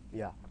world, really.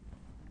 Yeah.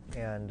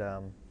 And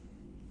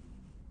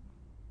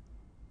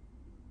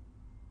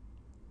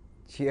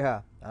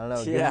yeah, I don't know.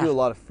 It gives you a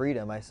lot of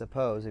freedom, I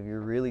suppose, if you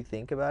really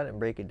think about it and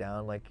break it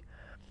down. Like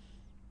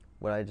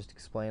what I just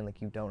explained, like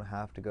you don't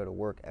have to go to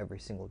work every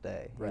single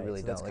day. Right. You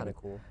really so don't. That's kind of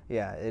cool.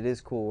 Yeah, it is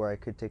cool where I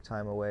could take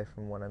time away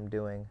from what I'm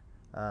doing,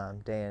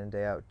 day in and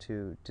day out,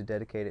 to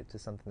dedicate it to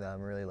something that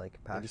I'm really like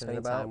passionate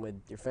about. Spending time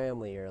with your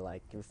family or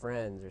like your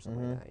friends or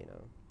something like that, you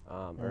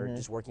know. Or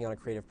just working on a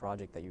creative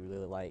project that you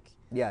really like.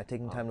 Yeah,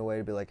 taking time away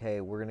to be like, hey,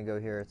 we're gonna go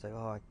here. It's like,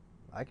 oh,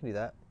 I can do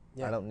that.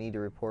 Yeah. I don't need to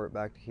report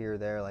back to here or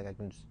there. Like I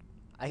can just.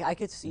 I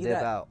could see dip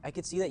that. Out. I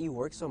could see that you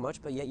work so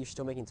much, but yet you're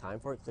still making time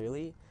for it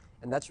clearly,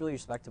 and that's really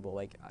respectable.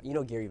 Like you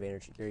know Gary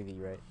V,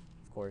 right?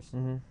 Of course.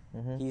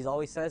 He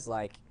always says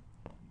like,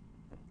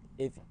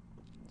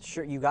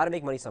 sure you got to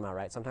make money somehow,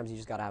 right? Sometimes you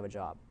just got to have a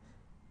job,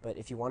 but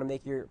if you want to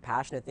make your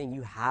passionate thing,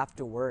 you have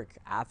to work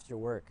after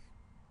work.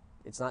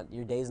 It's not,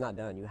 your day's not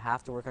done. You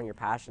have to work on your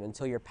passion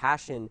until your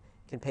passion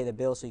can pay the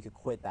bills so you could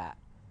quit that,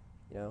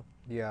 you know?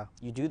 Yeah.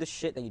 You do the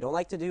shit that you don't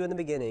like to do in the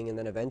beginning, and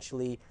then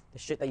eventually the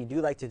shit that you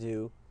do like to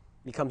do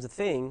becomes a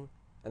thing,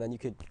 and then you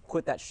could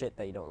quit that shit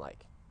that you don't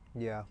like.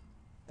 Yeah.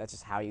 That's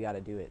just how you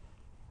gotta do it.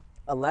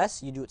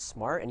 Unless you do it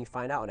smart and you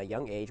find out at a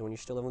young age when you're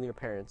still living with your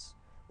parents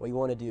what you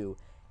want to do,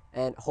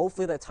 and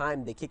hopefully by the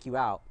time they kick you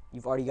out,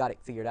 you've already got it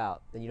figured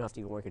out. Then you don't have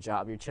to even work a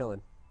job. You're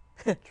chilling.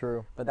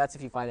 True. But that's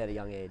if you find it at a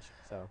young age,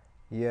 so.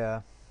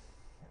 Yeah.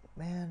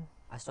 Man.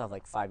 I still have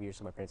like 5 years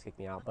till my parents kick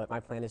me out, but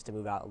my plan is to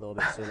move out a little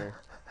bit sooner.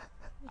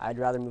 I'd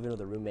rather move in with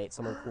a roommate,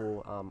 someone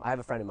cool. I have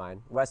a friend of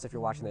mine. Wes, if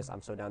you're watching this,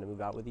 I'm so down to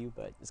move out with you,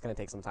 but it's going to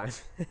take some time.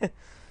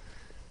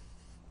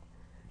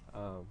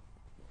 And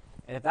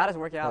if that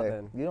doesn't work out,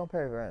 then... You don't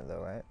pay rent,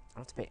 though, right? I don't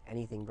have to pay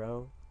anything,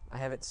 bro. I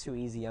have it too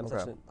easy. I'm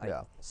such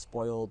a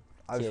spoiled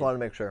I just wanted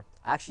to make sure.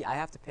 Actually, I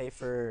have to pay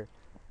for...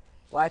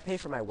 Well, I pay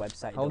for my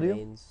website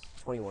domains.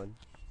 21.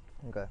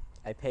 Okay.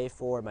 I pay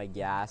for my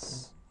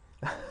gas.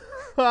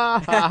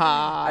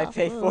 I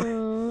pay for...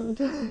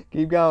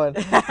 Keep going.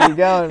 Keep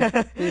going.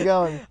 Keep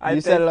going.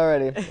 You said it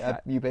already.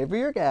 You pay for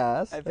your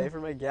gas. I pay for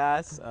my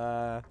gas.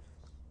 I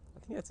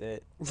think that's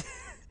it.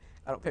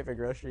 I don't pay for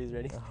groceries or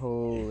anything.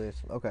 Holy...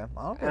 Okay.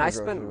 I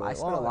spend a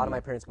lot of my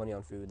parents' money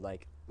on food.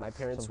 Like, my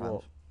parents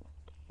will...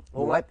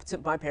 Well,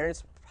 my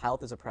parents'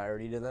 health is a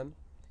priority to them,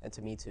 and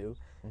to me too.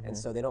 And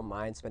so they don't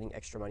mind spending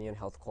extra money on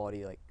health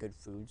quality, like good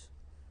foods.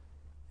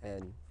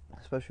 And...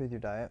 Especially with your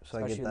diet, so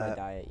I get that. Especially with my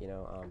diet, you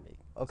know.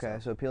 Okay,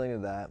 so appealing to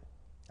that,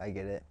 I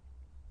get it.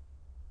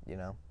 You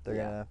know, they're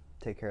gonna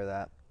take care of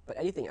that. But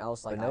anything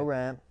else, like but no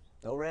rent.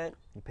 No rent.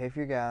 You pay for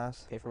your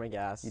gas. Pay for my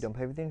gas. You don't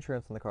pay for the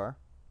insurance on the car.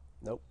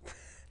 Nope.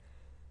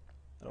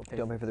 I don't pay. You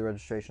don't pay for the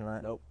registration on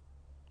it. Nope.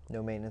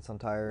 No maintenance on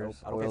tires.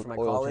 Nope. I don't pay for my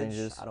oil college.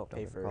 changes. I don't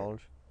pay for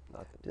college.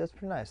 Nothing. Dude, that's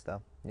pretty nice,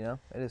 though. You know,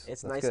 it is.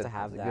 It's nice to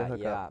have that,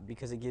 yeah,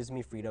 because it gives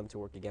me freedom to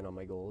work again on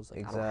my goals. Like,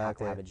 exactly. I don't have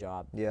to have a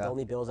job. Yeah. The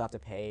only bills I have to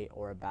pay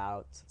are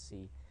about,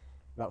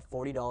 about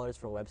 $40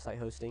 for website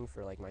hosting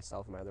for like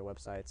myself and my other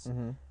websites,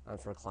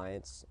 for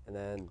clients, and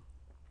then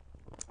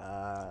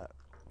 $30,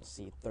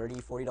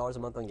 $40 a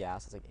month on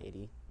gas. That's like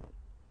 $80.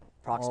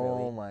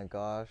 approximately. Oh my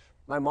gosh.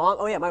 My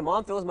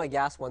mom fills my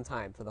gas one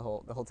time for the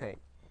whole tank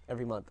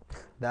every month.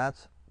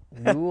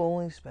 You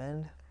only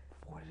spend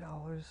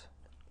 $40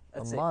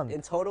 a month.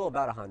 In total,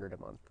 about $100 a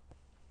month.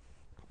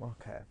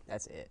 Okay.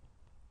 That's it.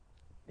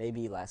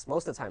 Maybe less.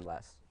 Most of the time,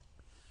 less.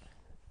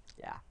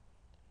 Yeah.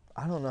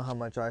 I don't know how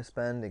much I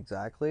spend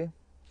exactly.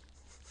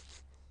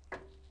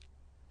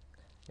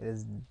 It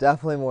is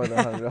definitely more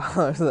than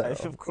 $100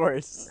 though. Of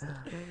course.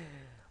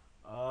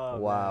 Oh,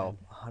 wow.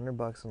 Man.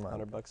 $100 a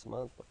month. $100 a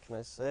month. What can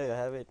I say? I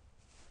have it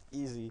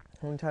easy.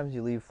 How many times do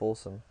you leave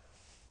Folsom?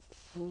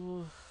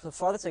 The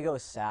farthest I go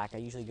is Sac. I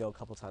usually go a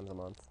couple times a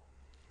month.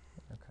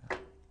 Okay.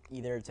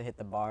 Either to hit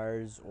the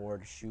bars or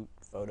to shoot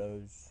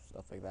photos,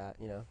 stuff like that,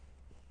 you know.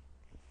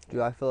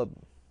 Dude, I fill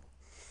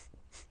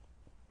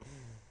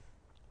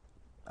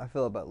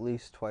up at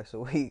least twice a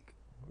week.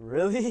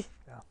 Really?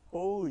 Yeah.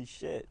 Holy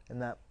shit.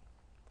 And that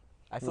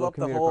I fill up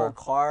the whole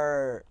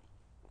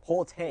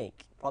whole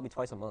tank, probably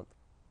twice a month.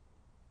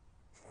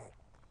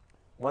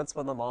 Once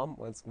with my mom,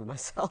 once with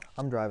myself.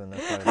 I'm driving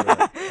that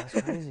car.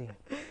 That's crazy.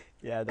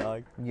 Yeah,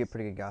 dog. You get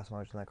pretty good gas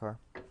mileage in that car.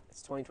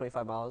 It's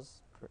 25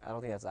 miles. I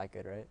don't think that's that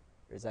good, right?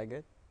 Or is that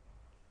good?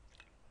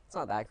 It's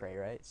not that great,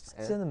 right? It's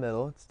in the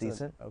middle. It's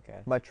decent.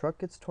 Okay. My truck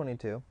gets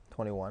 22,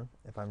 21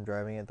 if I'm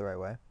driving it the right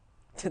way.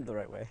 The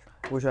right way.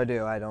 Which I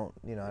do. I don't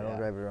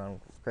drive it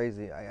around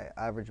crazy. I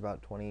average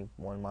about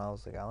 21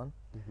 miles a gallon.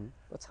 Mm-hmm.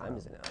 What time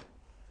is it now?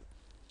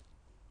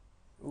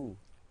 Ooh.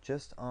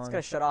 Just on. It's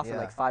going to shut off in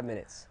like 5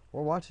 minutes.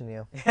 We're watching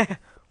you.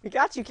 We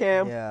got you,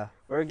 Cam. Yeah.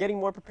 We're getting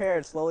more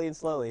prepared slowly and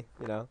slowly,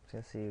 you know.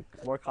 Just see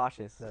more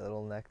cautious. That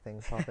little neck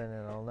thing pop in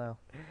and I don't know.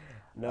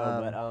 No,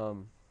 but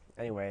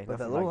anyway. But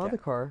that little other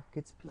car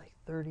gets like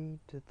 30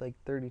 to like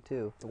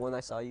 32. The one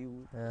I saw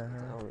you.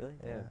 Uh-huh. Oh, really?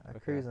 Yeah. I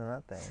cruise on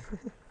that thing.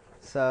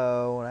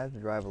 So when I have to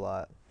drive a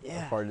lot,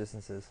 far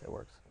distances, it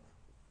works.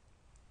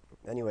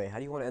 Anyway, how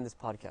do you want to end this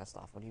podcast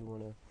off? What do you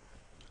want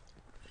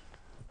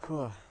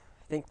to? I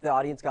think the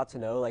audience got to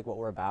know like what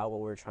we're about,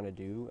 what we're trying to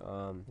do.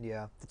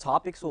 Yeah. The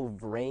topics will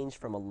range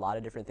from a lot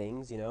of different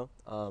things, you know,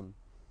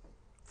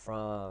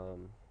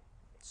 from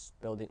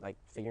building, like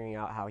figuring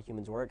out how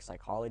humans work,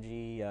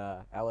 psychology,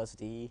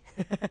 LSD,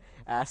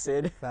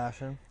 acid,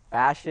 fashion.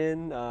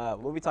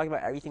 We'll be talking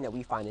about everything that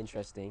we find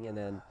interesting, and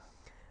then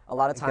a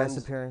lot of times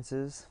guest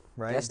appearances,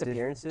 right? Guest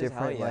appearances,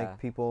 different like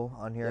people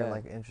on here, and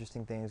like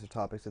interesting things or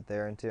topics that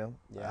they're into.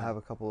 Yeah. I have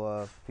a couple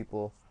of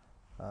people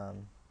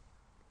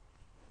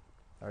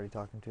already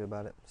talking to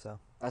about it, so.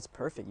 That's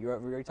perfect. You were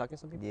already talking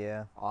to some people?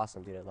 Yeah.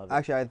 Awesome, dude. I love it.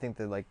 Actually, I think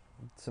they're like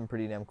some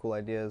pretty damn cool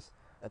ideas.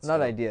 That's not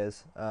dope.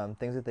 Ideas,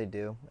 things that they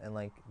do and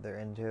like they're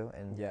into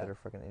and that are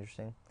fucking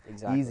interesting.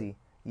 Exactly.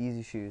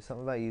 Yeezy shoes.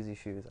 Something about Yeezy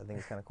shoes. I think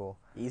it's kind of cool.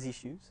 Yeezy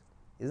shoes?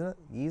 Isn't it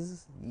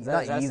Yeezys?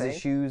 Not Yeezy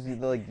shoes. They're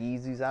like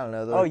Yeezys. I don't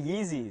know. Oh,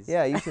 Yeezys.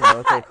 Yeah, you should know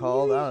what they're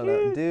called. I don't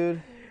know,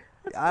 dude.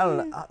 I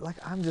don't know.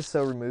 I'm just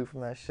so removed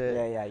from that shit.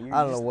 Yeah. I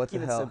don't know what the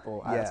hell.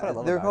 Simple. Yeah, that's what I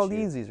love they're about called you.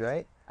 Yeezys,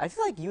 right? I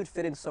feel like you would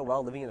fit in so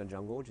well living in a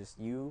jungle. Just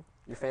you,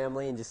 your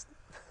family, and just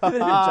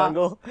living in a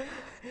jungle.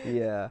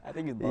 Yeah. I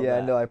think you'd love that.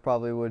 Yeah, no, I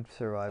probably would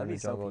survive That'd in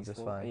the jungle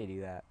just fine. I need to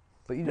do that.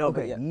 But you know,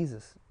 okay,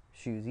 Yeezys.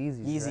 Shoes,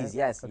 Yeezys, Yeezys,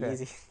 yes, okay.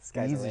 Yeezys.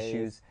 Yeezy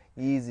shoes.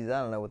 Yeezys,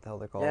 I don't know what the hell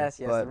they're called. Yes,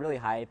 they're really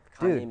hype.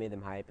 Kanye made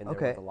them hype, and they're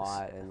worth a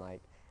lot. And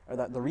like, or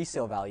the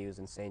resale value is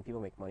insane.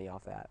 People make money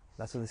off that.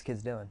 That's what this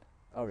kid's doing.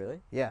 Oh,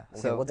 really? Yeah.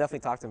 Okay, so we'll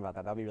definitely talk to him about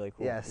that. That'd be really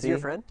cool. Yeah. Is he your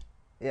friend?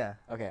 Yeah.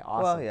 Okay,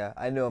 awesome. Well, yeah,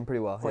 I know him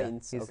pretty well.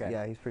 Acquaintance. Yeah.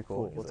 Yeah, he's pretty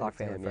cool. We'll talk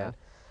to him. Yeah.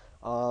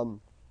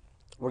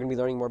 We're gonna be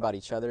learning more about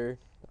each other.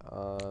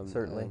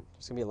 Certainly.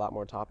 There's gonna be a lot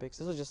more topics.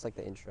 This was just like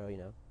the intro, you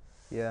know.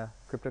 Yeah,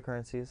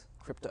 cryptocurrencies.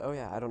 Oh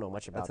yeah, I don't know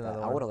much about that.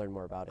 I want to learn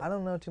more about it. I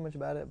don't know too much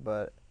about it,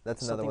 but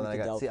that's another one that I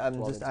got. See, I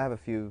have a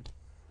few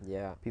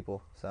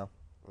people, so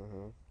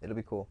it'll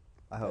be cool.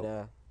 I hope.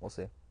 We'll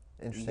see.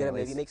 Interesting. You gonna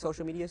maybe make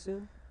social media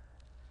soon?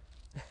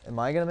 Am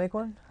I gonna make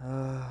one?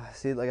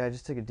 See, like I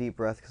just took a deep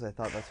breath because I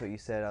thought that's what you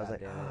said. I was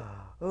like,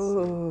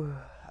 ooh.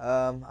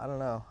 I don't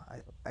know.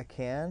 I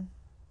can.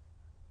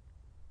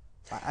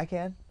 I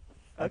can.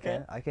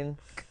 Okay. I can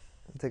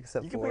take a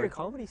step forward. You can put your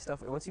comedy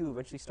stuff. Once you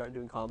eventually start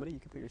doing comedy, you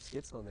can put your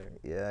skits on there.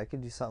 Yeah, I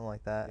could do something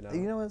like that.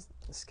 You know what?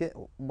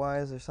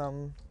 Skit-wise or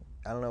something,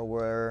 I don't know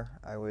where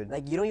I would...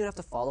 Like, you don't even have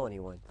to follow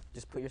anyone.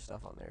 Just put your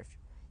stuff on there.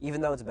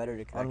 Even though it's better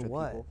to connect with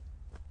people.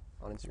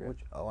 On Instagram.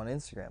 On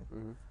Instagram?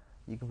 Mm-hmm.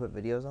 You can put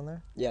videos on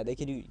there? Yeah, you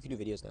can do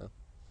videos now.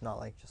 Not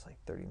like just like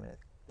 30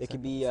 minutes. They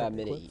could be a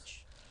minute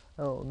each.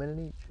 Oh, a minute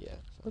each? Yeah.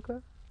 So. Okay.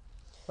 Well,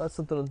 that's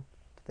something to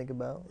think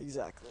about.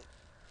 Exactly.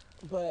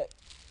 But,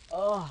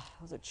 that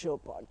was a chill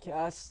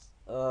podcast.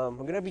 I'm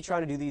going to be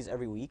trying to do these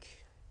every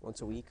week.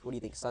 Once a week. What do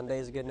you think? Sunday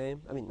is a good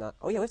name? I mean, not...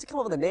 Oh, yeah, we have to come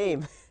up with a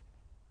name.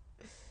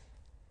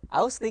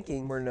 I was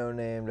thinking... We're no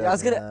name. Yeah,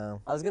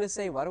 I was gonna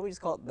say, why don't we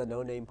just call it the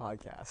No Name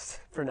Podcast?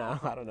 For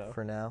now, I don't know.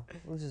 For now?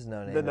 We'll just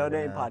No Name. The No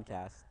Name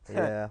Podcast.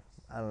 Yeah,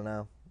 I don't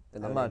know.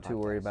 I'm not too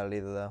worried about it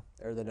either, though.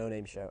 Or the No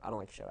Name Show. I don't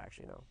like show,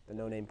 actually, no. The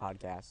No Name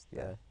Podcast.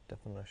 Yeah,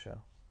 definitely no show.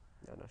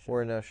 No show.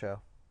 We're no show.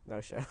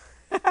 No show.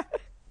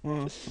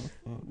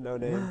 No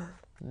name.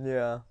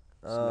 Yeah.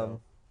 The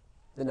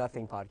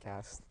Nothing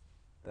Podcast.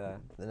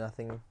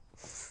 nothing.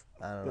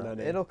 I don't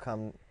know. It'll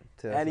come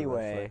to us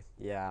anyway.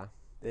 Yeah,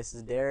 this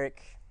is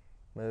Derek,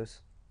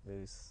 Moose,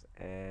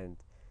 and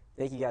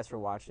thank you guys for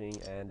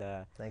watching. And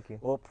thank you.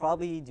 We'll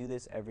probably do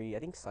this every, I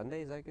think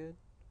Sunday. Is that good?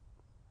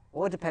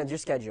 Well, it depends. Your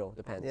schedule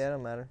depends. Yeah, it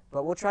don't matter.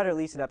 But we'll try to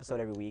release an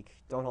episode every week.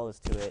 Don't hold us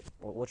to it.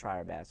 We'll try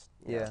our best.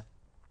 Yeah.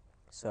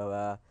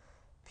 So,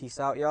 peace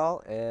out,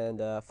 y'all,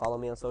 and follow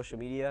me on social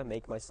media.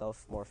 Make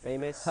myself more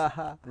famous.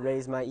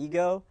 Raise my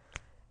ego.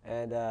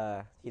 And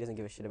he doesn't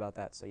give a shit about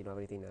that, so you don't have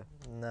anything to...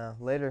 No.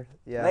 Later.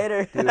 Yeah.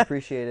 Later. Do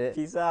appreciate it.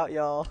 Peace out,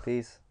 y'all.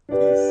 Peace.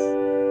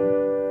 Peace.